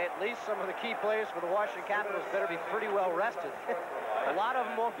can say, at least some of the key players for the Washington Capitals better be pretty well rested. A lot of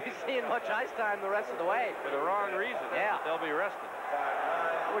them won't be seeing much ice time the rest of the way. For the wrong reason. Yeah. They'll be rested.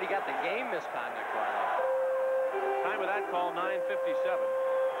 What do you got the game misconduct for? Time of that call, 9:57.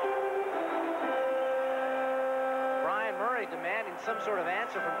 Brian Murray demanding some sort of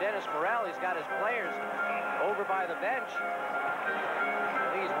answer from Dennis Morel. He's got his players over by the bench. I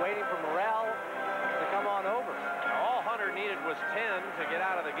think he's waiting for Morel to come on over. All Hunter needed was 10 to get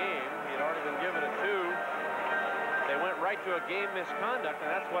out of the game. He had already been given a 2. They went right to a game misconduct, and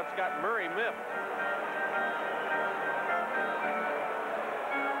that's what's got Murray miffed.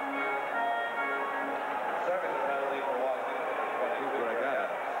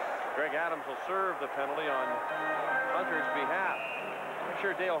 Greg Adams will serve the penalty on Hunter's behalf. I'm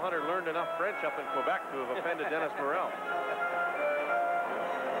sure Dale Hunter learned enough French up in Quebec to have offended Dennis Morel.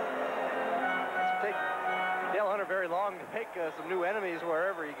 It's take Dale Hunter very long to make some new enemies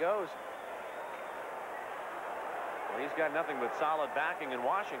wherever he goes. Well, he's got nothing but solid backing in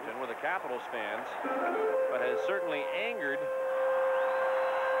Washington with the Capitals fans, but has certainly angered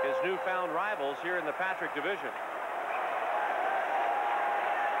his newfound rivals here in the Patrick division.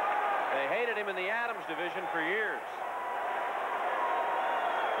 They hated him in the Adams division for years.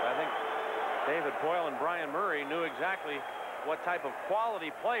 But I think David Poile and Brian Murray knew exactly what type of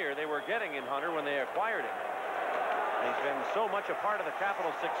quality player they were getting in Hunter when they acquired him. And he's been so much a part of the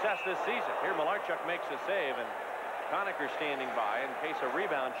Capitals' success this season. Here Malarchuk makes a save, and Conacher standing by in case a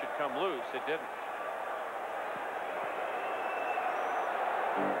rebound should come loose. It didn't.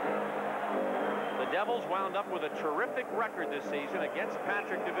 The Devils wound up with a terrific record this season against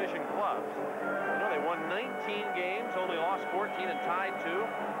Patrick Division clubs. You know, they won 19 games, only lost 14 and tied 2.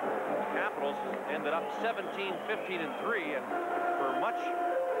 The Capitals ended up 17, 15, and 3, and for much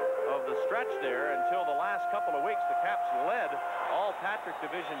of the stretch there until the last couple of weeks, the Caps led all Patrick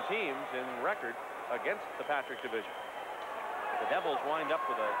Division teams in record against the Patrick Division. The Devils wind up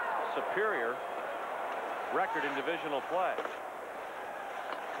with a superior record in divisional play.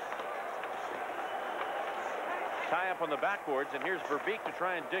 Tie up on the backboards, and here's Verbeek to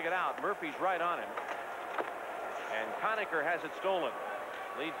try and dig it out. Murphy's right on him. And Conacher has it stolen.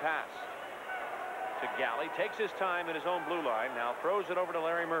 Lead pass to Galley. Takes his time in his own blue line. Now throws it over to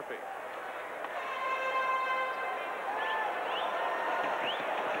Larry Murphy.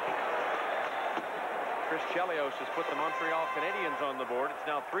 Chris Chelios has put the Montreal Canadiens on the board. It's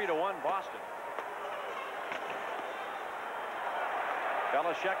now 3-1 Boston.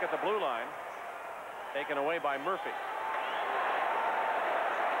 Belichick at the blue line. Taken away by Murphy.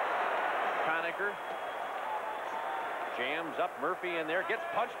 Conacher jams up Murphy in there. Gets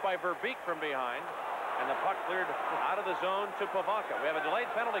punched by Verbeek from behind. And the puck cleared out of the zone to Pavanka. We have a delayed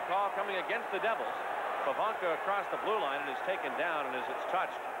penalty call coming against the Devils. Pavanka across the blue line and is taken down, and as it's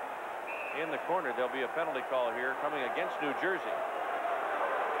touched in the corner, there'll be a penalty call here coming against New Jersey.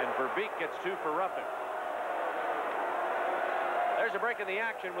 And Verbeek gets 2 for roughing. There's a break in the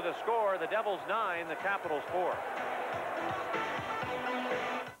action with a score. The Devils 9, the Capitals 4.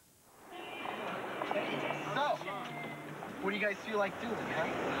 So, what do you guys feel like doing, huh?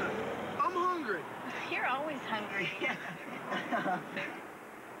 I'm hungry. You're always hungry.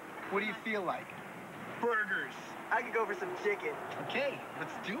 What do you feel like? Burgers. I could go for some chicken. Okay,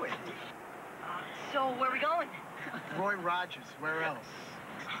 let's do it. So, where are we going? Roy Rogers, where else?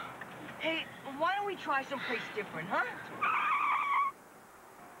 Hey, why don't we try someplace different, huh?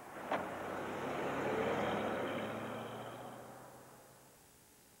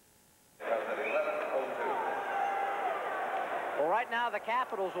 Well, right now the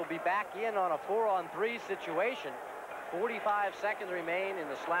Capitals will be back in on a 4-on-3 situation. 45 seconds remain in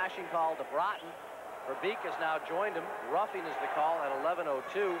the slashing call to Broughton. Verbeek has now joined him. Roughing is the call at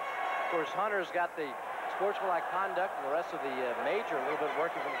 11:02. Of course, Hunter's got the sportsmanlike conduct and the rest of the major a little bit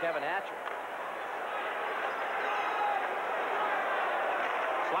working from Kevin Hatcher.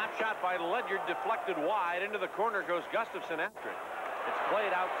 Slap shot by Ledyard, deflected wide. Into the corner goes Gustafsson after it. It's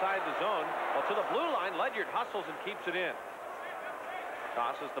played outside the zone. Well, to the blue line, Ledyard hustles and keeps it in.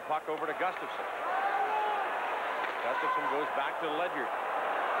 Tosses the puck over to Gustafsson. Gustafsson goes back to Ledyard.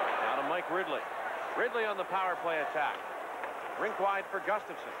 Now to Mike Ridley. Ridley on the power play attack. Rink wide for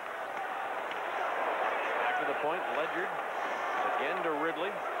Gustafsson. Back to the point, Ledyard. Again to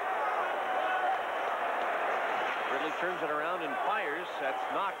Ridley. Ridley turns it around and fires. That's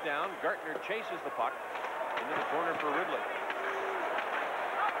knocked down. Gartner chases the puck into the corner for Ridley.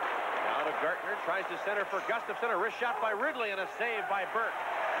 Now to Gartner, tries to center for Gustafsson. A wrist shot by Ridley and a save by Burke.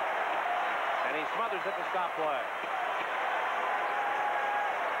 And he smothers at the stop play.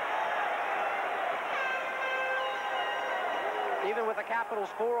 Even with the Capitals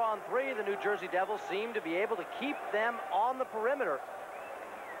 4-on-3, the New Jersey Devils seem to be able to keep them on the perimeter.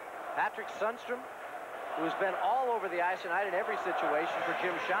 Patrick Sundstrom, who's been all over the ice tonight in every situation for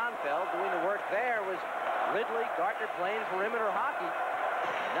Jim Schoenfeld, doing the work there, was Ridley. Gartner playing perimeter hockey.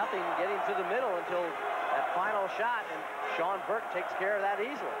 Nothing getting to the middle until that final shot, and Sean Burke takes care of that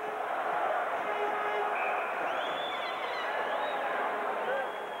easily.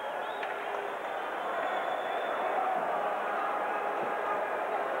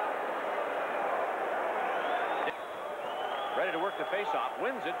 Ready to work the faceoff,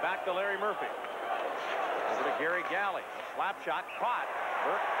 wins it, back to Larry Murphy. Over to Gary Galley. Slap shot, caught.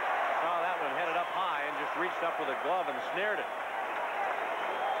 Burke saw that one headed up high and just reached up with a glove and snared it.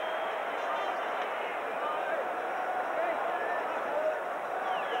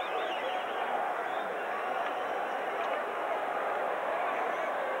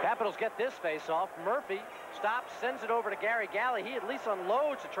 Capitals get this face-off. Murphy stops, sends it over to Gary Galley. He at least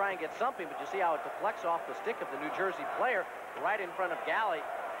unloads to try and get something, but you see how it deflects off the stick of the New Jersey player right in front of Galley.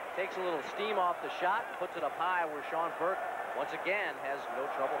 Takes a little steam off the shot, puts it up high where Sean Burke, once again, has no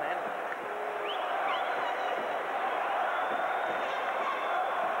trouble handling it.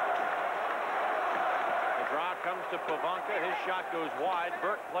 The draw comes to Pavanka. His shot goes wide.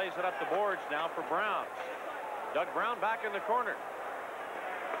 Burke plays it up the boards now for Brown. Doug Brown back in the corner.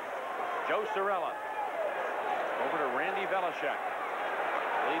 Joe Cirella. Over to Randy Velishek.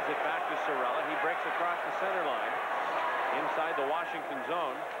 Leads it back to Cirella. He breaks across the center line. Inside the Washington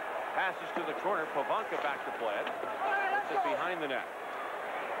zone. Passes to the corner. Pavanka back to play it. Puts it behind the net.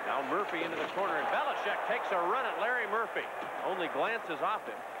 Now Murphy into the corner. And Velishek takes a run at Larry Murphy. Only glances off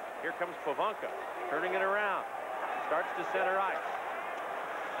him. Here comes Pavanka. Turning it around. Starts to center ice.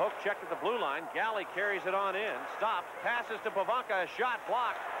 Poke check at the blue line. Galley carries it on in. Stops. Passes to Pavanka. A shot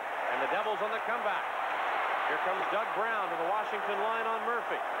blocked. And the Devils on the comeback. Here comes Doug Brown to the Washington line on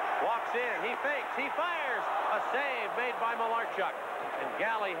Murphy. Walks in. He fakes. He fires. A save made by Malarchuk. And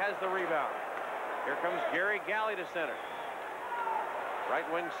Galley has the rebound. Here comes Gary Galley to center. Right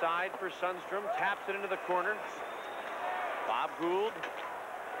wing side for Sundstrom. Taps it into the corner. Bob Gould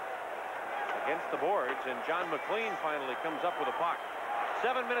against the boards. And John McLean finally comes up with a puck.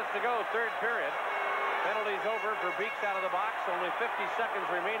 7 minutes to go, third period. Penalties over. Verbeek's out of the box. Only 50 seconds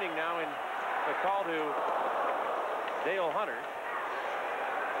remaining now in the call to Dale Hunter.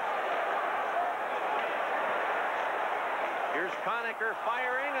 Here's Conacher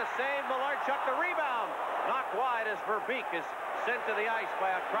firing. A save. Malarchuk the rebound. Knocked wide as Verbeek is sent to the ice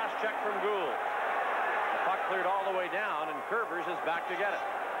by a cross check from Gould. The puck cleared all the way down, and Curvers is back to get it.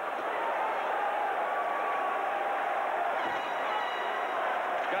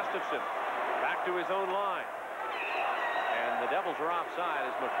 Gustafsson Back to his own line. And the Devils are offside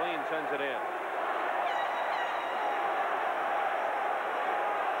as McLean sends it in.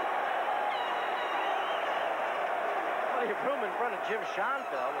 Plenty of room in front of Jim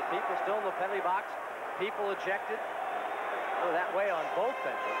Schoenfeld with people still in the penalty box, people ejected. That way on both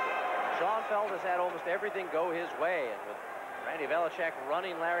benches. Schoenfeld has had almost everything go his way, and with Randy Velichek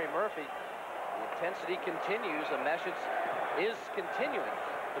running Larry Murphy, the intensity continues. A message is continuing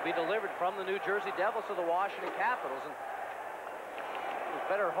to be delivered from the New Jersey Devils to the Washington Capitals, and we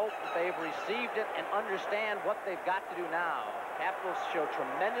better hope that they've received it and understand what they've got to do now. Capitals show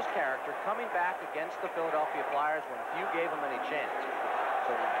tremendous character coming back against the Philadelphia Flyers when few gave them any chance.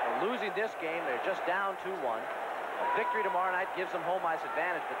 So losing this game, they're just down 2-1. A victory tomorrow night gives them home ice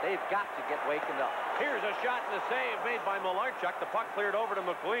advantage, but they've got to get wakened up. Here's a shot and a save made by Malarchuk. The puck cleared over to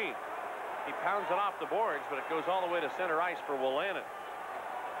McLean. He pounds it off the boards, but it goes all the way to center ice for Wolanin.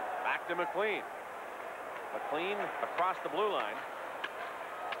 Back to McLean. McLean across the blue line.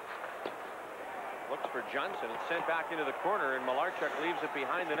 Looks for Johnson and sent back into the corner, and Malarchuk leaves it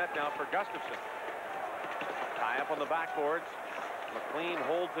behind the net now for Gustafsson. Tie up on the backboards. McLean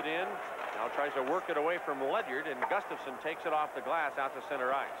holds it in. Now tries to work it away from Ledyard, and Gustafsson takes it off the glass out to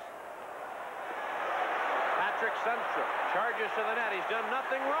center ice. Patrick Sundstrom charges to the net. He's done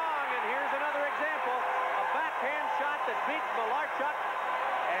nothing wrong, and here's another example. A backhand shot that beats Malarchuk,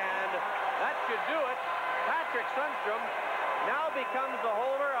 and that should do it. Patrick Sundstrom now becomes the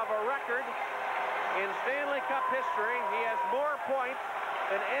holder of a record in Stanley Cup history. He has more points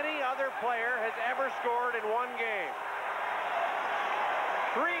than any other player has ever scored in one game.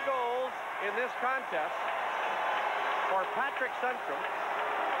 3 goals in this contest for Patrick Sundstrom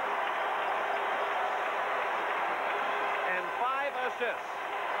and 5 assists.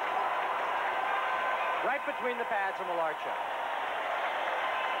 Right between the pads of Malarchuk.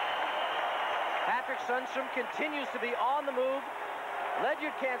 Patrick Sundstrom continues to be on the move.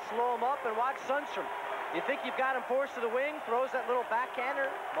 Ledyard can't slow him up, and watch Sundstrom. You think you've got him forced to the wing, throws that little backhander.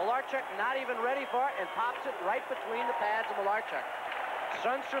 Malarchuk not even ready for it and pops it right between the pads of Malarchuk.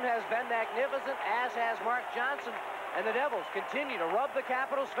 Sundstrom has been magnificent, as has Mark Johnson, and the Devils continue to rub the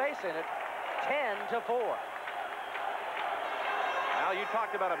Capitals' face in it, 10-4. Now, you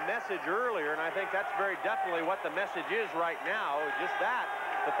talked about a message earlier, and I think that's very definitely what the message is right now, just that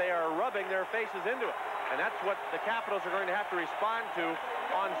they are rubbing their faces into it. And that's what the Capitals are going to have to respond to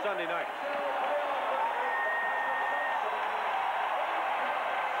on Sunday night.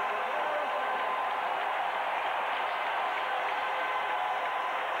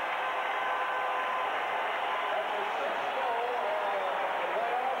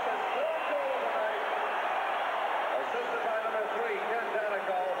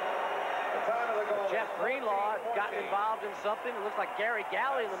 Involved in something. It looks like Gary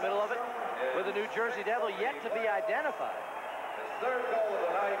Galley in the middle of it with a New Jersey Devil yet to be identified. Third goal of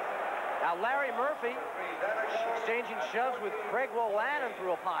the night. Now Larry Murphy exchanging shoves with Craig Wolanin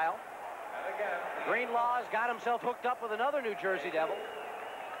through a pile. Greenlaw has got himself hooked up with another New Jersey Devil.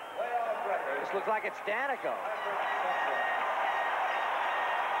 This looks like it's Danico.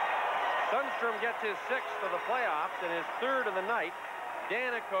 Sundstrom gets his 6th of the playoffs and his 3rd of the night.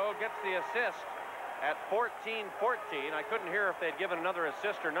 Danico gets the assist at 14-14. I couldn't hear if they'd given another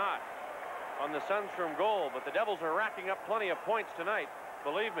assist or not on the Sundstrom goal, but the Devils are racking up plenty of points tonight,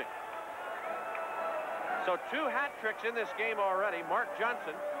 believe me. So 2 hat tricks in this game already. Mark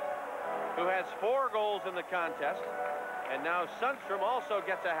Johnson, who has 4 goals in the contest, and now Sundstrom also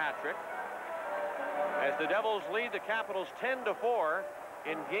gets a hat trick as the Devils lead the Capitals 10-4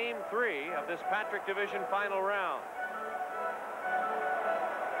 in Game 3 of this Patrick Division final round.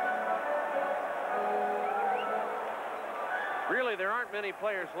 Really, there aren't many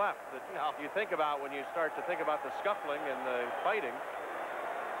players left that you think about when you start to think about the scuffling and the fighting.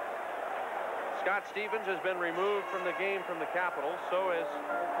 Scott Stevens has been removed from the game from the Capitals. So is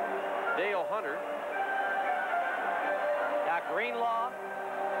Dale Hunter. Now Greenlaw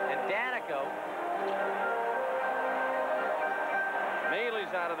and Danico.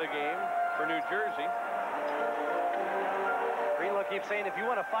 Maley's out of the game for New Jersey. Greenlaw keeps saying, if you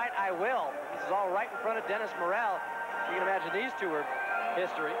want to fight, I will. This is all right in front of Dennis Morrell. You can imagine these two are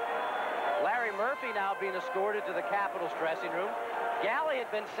history. Larry Murphy now being escorted to the Capitals dressing room. Galley had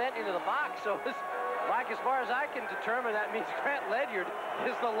been sent into the box, so Mike, as far as I can determine, that means Grant Ledyard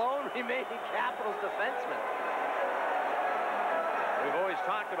is the lone remaining Capitals defenseman. We've always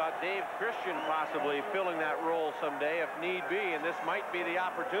talked about Dave Christian possibly filling that role someday if need be, and this might be the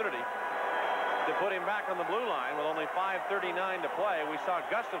opportunity to put him back on the blue line with only 5:39 to play. We saw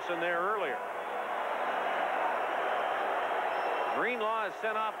Gustafsson there earlier. Greenlaw is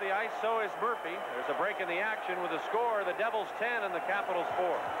sent off the ice, so is Murphy. There's a break in the action with a score. The Devils 10 and the Capitals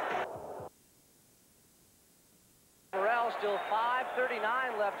 4. Morrell, still 5:39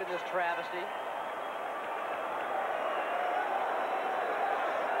 left in this travesty.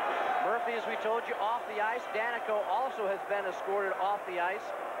 Murphy, as we told you, off the ice. Danico also has been escorted off the ice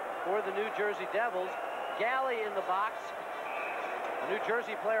for the New Jersey Devils. Galley in the box. A New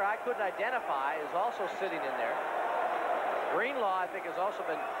Jersey player I couldn't identify is also sitting in there. Greenlaw, I think, has also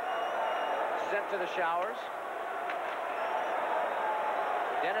been sent to the showers.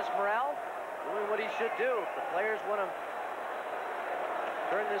 Dennis Morrell doing what he should do. If the players want to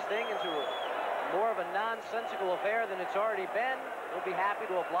turn this thing into more of a nonsensical affair than it's already been, he'll be happy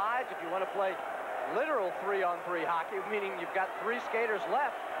to oblige. If you want to play literal 3-on-3 hockey, meaning you've got 3 skaters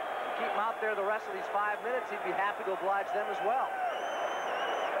left, and keep them out there the rest of these 5 minutes, he'd be happy to oblige them as well.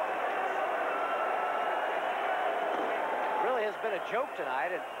 Really has been a joke tonight,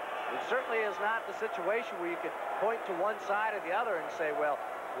 and it certainly is not the situation where you could point to one side or the other and say, well,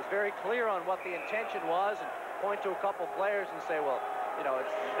 it was very clear on what the intention was, and point to a couple players and say, well, you know,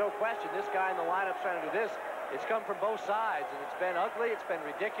 it's no question this guy in the lineup's trying to do this. It's come from both sides, and it's been ugly, it's been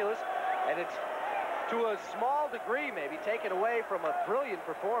ridiculous, and it's to a small degree maybe taken away from a brilliant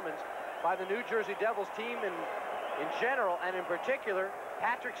performance by the New Jersey Devils team in general, and in particular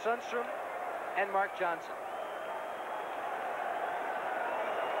Patrick Sundstrom and Mark Johnson.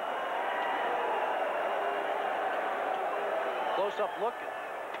 Close-up look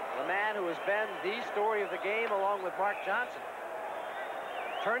at the man who has been the story of the game along with Mark Johnson.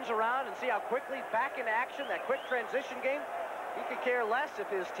 Turns around and see how quickly back in action, that quick transition game. He could care less if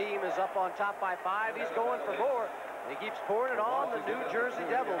his team is up on top by 5. He's going for more. And he keeps pouring it on the New Jersey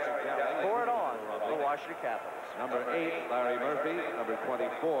Devils. Pour it on the Washington Capitals. Number 8, Larry Murphy. Number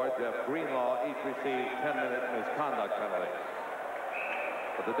 24, Jeff Greenlaw. Each received 10-minute misconduct penalties.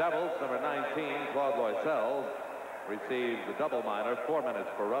 For the Devils, number 19, Claude Loisel, received the double minor, 4 minutes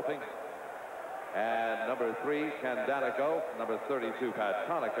for roughing. And number 3, Ken Danico, number 32, Pat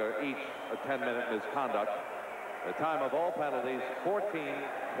Conacher, each a 10-minute misconduct. The time of all penalties,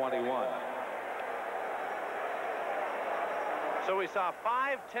 14:21. So we saw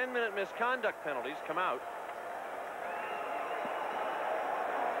 5 10-minute misconduct penalties come out.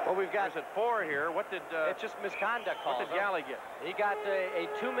 Well, we've got at 4 here. What did it's just misconduct calls. What did Galley get? He got a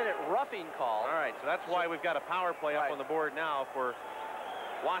 2-minute roughing call. All right, so that's why we've got a power play up on the board now for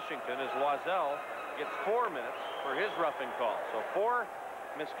Washington, as Loisel gets 4 minutes for his roughing call. So 4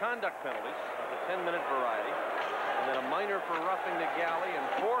 misconduct penalties of the 10-minute variety, and then a minor for roughing to Galley,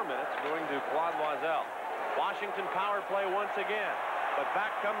 and 4 minutes going to Claude Loisel. Washington power play once again, but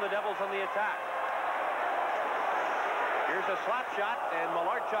back come the Devils on the attack. Here's a slap shot, and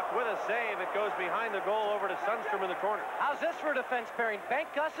Malarchuk with a save. It goes behind the goal over to Sundstrom in the corner. How's this for defense pairing?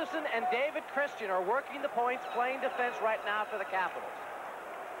 Bengt Gustafsson and David Christian are working the points, playing defense right now for the Capitals.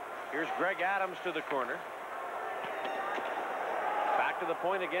 Here's Greg Adams to the corner. Back to the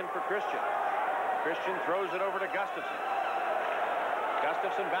point again for Christian. Christian throws it over to Gustafsson.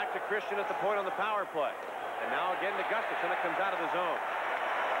 Gustafsson back to Christian at the point on the power play. And now again to Gustafsson. It comes out of the zone.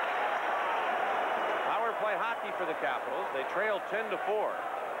 Power play hockey for the Capitals. They trail 10-4.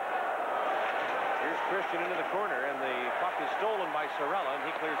 Here's Christian into the corner, and the puck is stolen by Sorella, and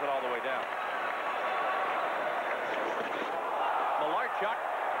he clears it all the way down. Malarchuk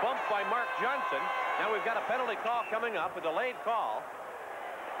bumped by Mark Johnson. Now we've got a penalty call coming up, a delayed call.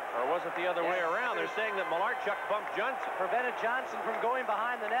 Or was it the other way around? They're saying that Malarchuk bumped Johnson. Prevented Johnson from going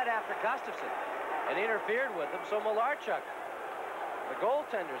behind the net after Gustafsson and interfered with him. So Malarchuk, the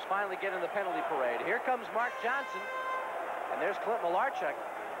goaltenders, finally get in the penalty parade. Here comes Mark Johnson, and there's Clint Malarchuk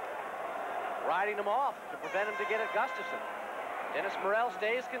riding him off to prevent him to get at Gustafsson. Dennis Morrell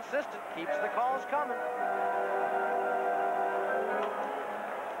stays consistent, keeps the calls coming.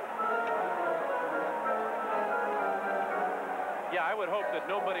 Yeah, I would hope that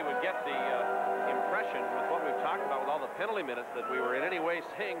nobody would get the impression with what we've talked about with all the penalty minutes that we were in any way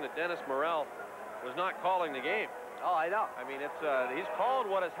saying that Dennis Morrell was not calling the game. Oh, I know. I mean, it's he's called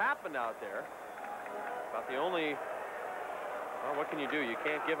what has happened out there. About the only, well, what can you do? You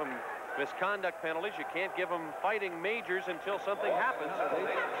can't give him misconduct penalties. You can't give him fighting majors until something happens.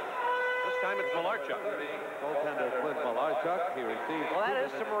 This time it's Malarchuk. Goaltender Clint Malarchuk. He received. Well, that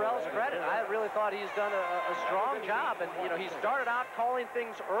is to Morrell's credit. I really thought he's done a strong job, and you know, he started out calling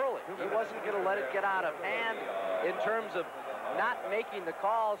things early. He wasn't going to let it get out of hand in terms of not making the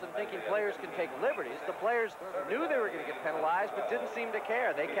calls and thinking players can take liberties. The players knew they were going to get penalized, but didn't seem to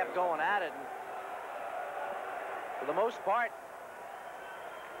care. They kept going at it, and for the most part,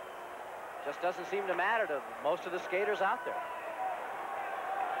 just doesn't seem to matter to most of the skaters out there.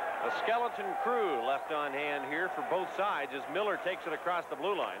 A skeleton crew left on hand here for both sides as Miller takes it across the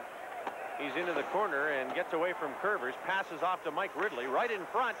blue line. He's into the corner and gets away from Curvers. Passes off to Mike Ridley. Right in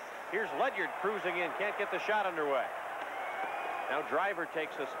front. Here's Ledyard cruising in. Can't get the shot underway. Now Driver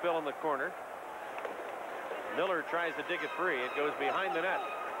takes a spill in the corner. Miller tries to dig it free. It goes behind the net.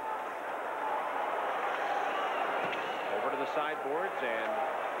 Over to the sideboards and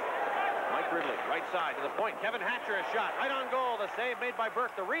Mike Ridley, right side to the point. Kevin Hatcher, a shot right on goal. The save made by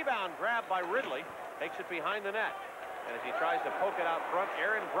Burke. The rebound grabbed by Ridley. Takes it behind the net. And as he tries to poke it out front,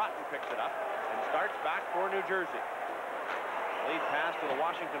 Aaron Broughton picks it up and starts back for New Jersey. Lead pass to the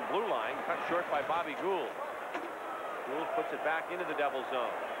Washington blue line, cut short by Bobby Gould. Gould puts it back into the Devil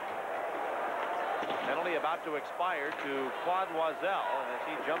zone. Penalty about to expire to Claude Loiselle, and as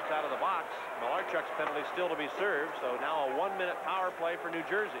he jumps out of the box, Malarchuk's penalty still to be served, so now a 1-minute power play for New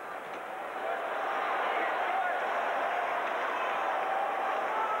Jersey.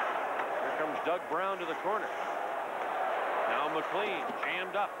 Here comes Doug Brown to the corner. Now McLean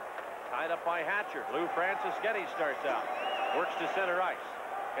jammed up, tied up by Hatcher. Lou Francischetti starts out, works to center ice,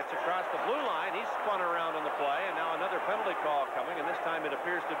 gets across the blue line. He's spun around on the play, and now another penalty call coming, and this time it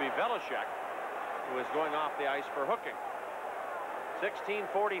appears to be Velishek, who is going off the ice for hooking.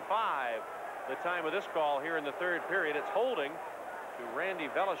 16:45, the time of this call here in the third period. It's holding to Randy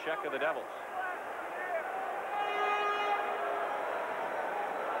Velishek of the Devils.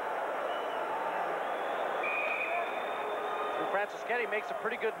 Francischetti makes a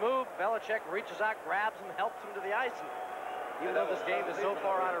pretty good move. Velishek reaches out, grabs him, helps him to the ice. And even though this game is so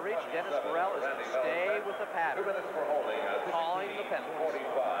far out of reach, Dennis Morel is going to stay with the pattern, calling the penalties,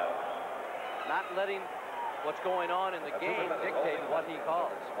 not letting what's going on in the game dictate what he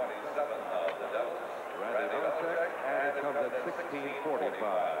calls. Randy Velishek, and it comes at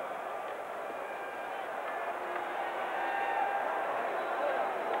 16:45.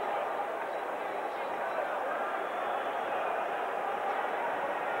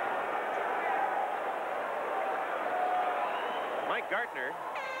 Gartner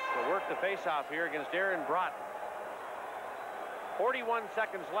will work the faceoff here against Aaron Broughton. 41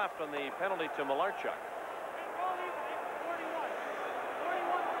 seconds left on the penalty to Malarchuk.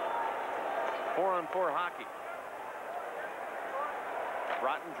 4-on-4 hockey.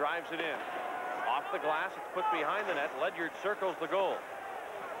 Broughton drives it in. Off the glass, it's put behind the net. Ledyard circles the goal.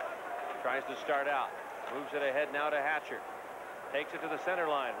 Tries to start out. Moves it ahead now to Hatcher. Takes it to the center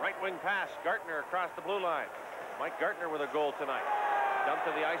line. Right wing pass. Gartner across the blue line. Mike Gartner with a goal tonight. Dumped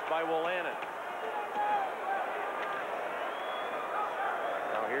to the ice by Wolanin.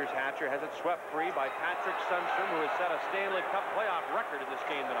 Now here's Hatcher. Has it swept free by Patrick Sundstrom, who has set a Stanley Cup playoff record in this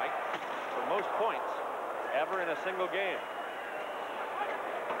game tonight for most points ever in a single game.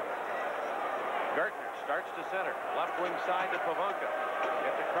 Gartner starts to center. Left wing side to Pivonka.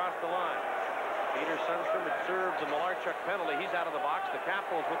 Gets across the line. Peter Sundstrom had served the Malarchuk penalty. He's out of the box. The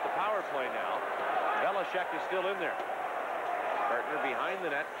Capitals with the power play now. Velishek is still in there. Gartner behind the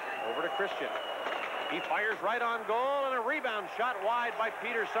net, over to Christian. He fires right on goal, and a rebound shot wide by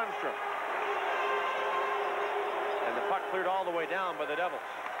Peter Sundstrom. And the puck cleared all the way down by the Devils.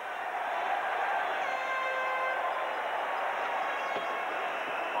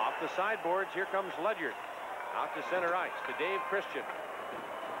 Off the sideboards, here comes Ledyard. Out to center ice to Dave Christian.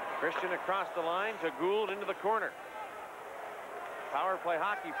 Christian across the line to Gould into the corner. Power play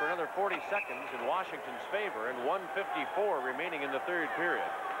hockey for another 40 seconds in Washington's favor, and 1:54 remaining in the third period.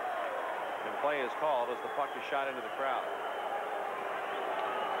 And play is called as the puck is shot into the crowd.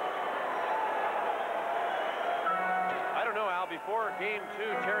 I don't know, Al, before game 2,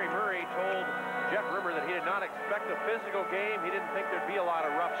 Terry Murray told Jeff Rimmer that he did not expect a physical game. He didn't think there'd be a lot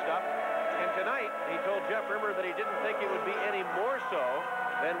of rough stuff. And tonight, he told Jeff Rimmer that he didn't think it would be any more so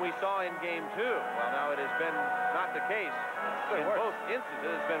than we saw in game 2. Well, now it has been not the case. In both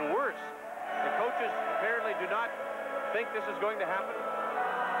instances, it's been worse. The coaches apparently do not think this is going to happen.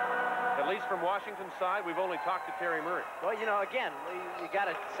 At least from Washington's side, we've only talked to Terry Murray. Well, you know, again, you got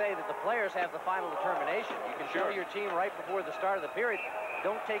to say that the players have the final determination. You can show your team right before the start of the period.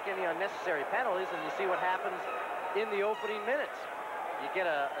 Don't take any unnecessary penalties, and you see what happens in the opening minutes. You get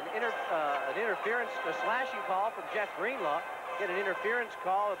an interference, a slashing call from Jeff Greenlaw. Get an interference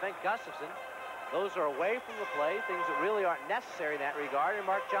call of Ben Gustafson. Those are away from the play, things that really aren't necessary in that regard, and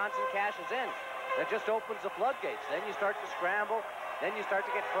Mark Johnson cashes in. That just opens the floodgates. Then you start to scramble. Then you start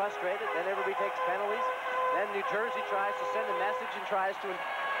to get frustrated. Then everybody takes penalties. Then New Jersey tries to send a message and tries to,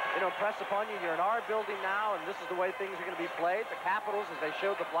 impress upon you. You're in our building now, and this is the way things are going to be played. The Capitals, as they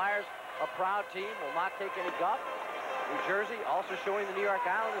showed the Flyers, a proud team, will not take any guff. New Jersey also showing the New York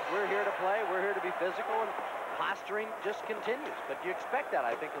Islanders, we're here to play. We're here to be physical and plastering just continues. But you expect that,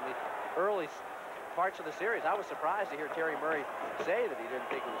 I think, in the early parts of the series. I was surprised to hear Terry Murray say that he didn't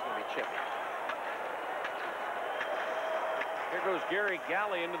think it was going to be chipped. Here goes Gary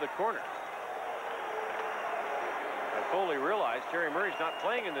Galley into the corner. I fully realize Terry Murray's not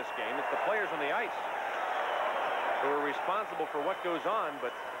playing in this game. It's the players on the ice who are responsible for what goes on,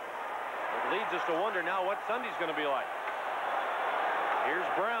 but it leads us to wonder now what Sunday's going to be like. Here's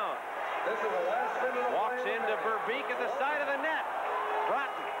Brown. Walks into Verbeek at the side of the net.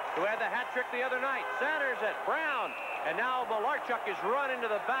 Broughton, who had the hat trick the other night, centers it. Brown, and now Malarchuk is run into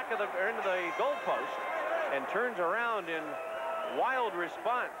the back of the goalpost and turns around in wild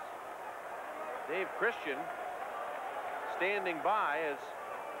response. Dave Christian standing by as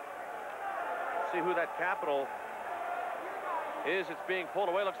see who that Capital is. It's being pulled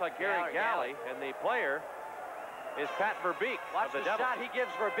away. Looks like Gary Galley, and the player is Pat Verbeek. Watch the shot he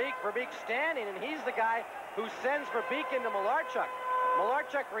gives Verbeek. Verbeek standing, and he's the guy who sends Verbeek into Malarchuk.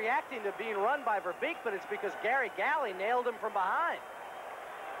 Malarchuk reacting to being run by Verbeek, but it's because Gary Galley nailed him from behind.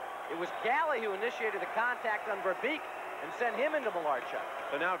 It was Galley who initiated the contact on Verbeek and sent him into Malarchuk.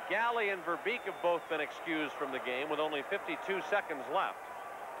 So now Galley and Verbeek have both been excused from the game with only 52 seconds left.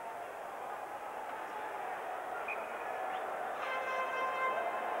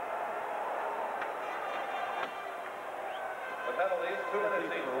 The penalties, 2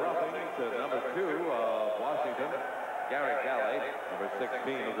 minutes for roughing to number 2 of Washington, Gary Galley. Number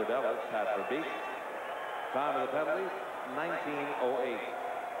 16 of the Devils, Pat Verbeek. Time of the penalties, 19:08.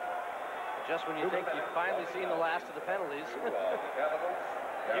 Just when you think you've finally seen the last of the penalties.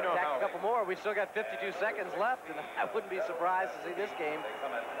 You know, a couple more. We've still got 52 seconds left, and I wouldn't be surprised to see this game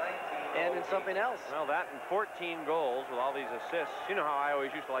end in something else. Well, that and 14 goals with all these assists. You know how I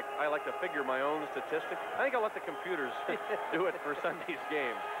always used to like to figure my own statistics. I think I'll let the computers do it for Sunday's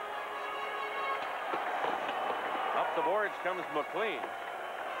game. Up the boards comes McLean.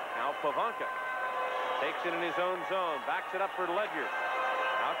 Now Pavanka takes it in his own zone, backs it up for Ledyard.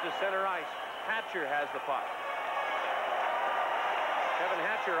 Out to center ice. Hatcher has the puck. Kevin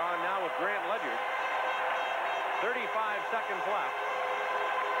Hatcher on now with Grant Ledyard. 35 seconds left.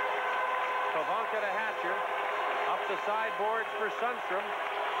 Pavanka to Hatcher. Up the sideboards for Sundstrom.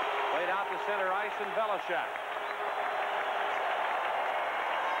 Played out to center ice and Velishak.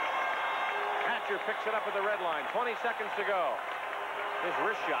 Hatcher picks it up at the red line. 20 seconds to go. His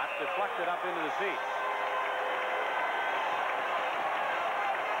wrist shot deflected up into the seats.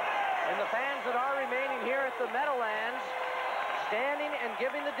 And the fans that are remaining here at the Meadowlands standing and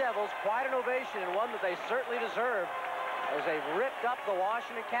giving the Devils quite an ovation, and one that they certainly deserve, as they've ripped up the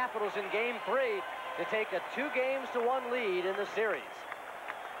Washington Capitals in Game 3 to take a 2-1 lead in the series.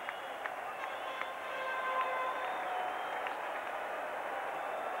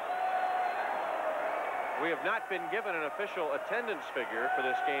 We have not been given an official attendance figure for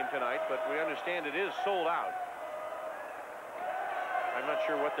this game tonight, but we understand it is sold out. I'm not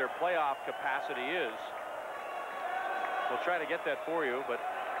sure what their playoff capacity is. We'll try to get that for you, but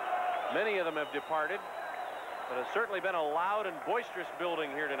many of them have departed. But it's certainly been a loud and boisterous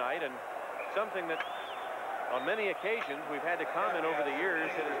building here tonight, and something that on many occasions we've had to comment over the years,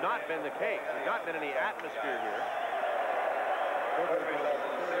 it has not been the case. There's not been any atmosphere here.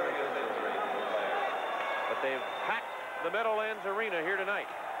 But they've packed the Meadowlands Arena here tonight.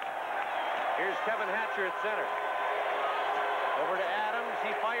 Here's Kevin Hatcher at center. Over to Adams.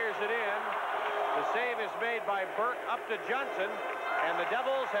 He fires it in. The save is made by Burke up to Johnson, and the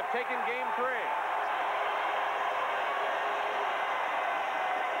Devils have taken Game 3.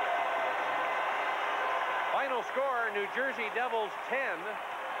 Final score, New Jersey Devils 10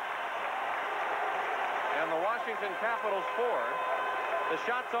 and the Washington Capitals 4. The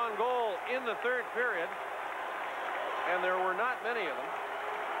shots on goal in the third period, and there were not many of them.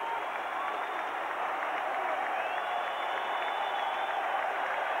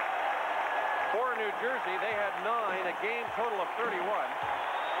 For New Jersey, they had 9, a game total of 31.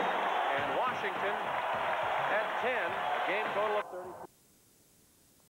 And Washington had 10, a game total of 30.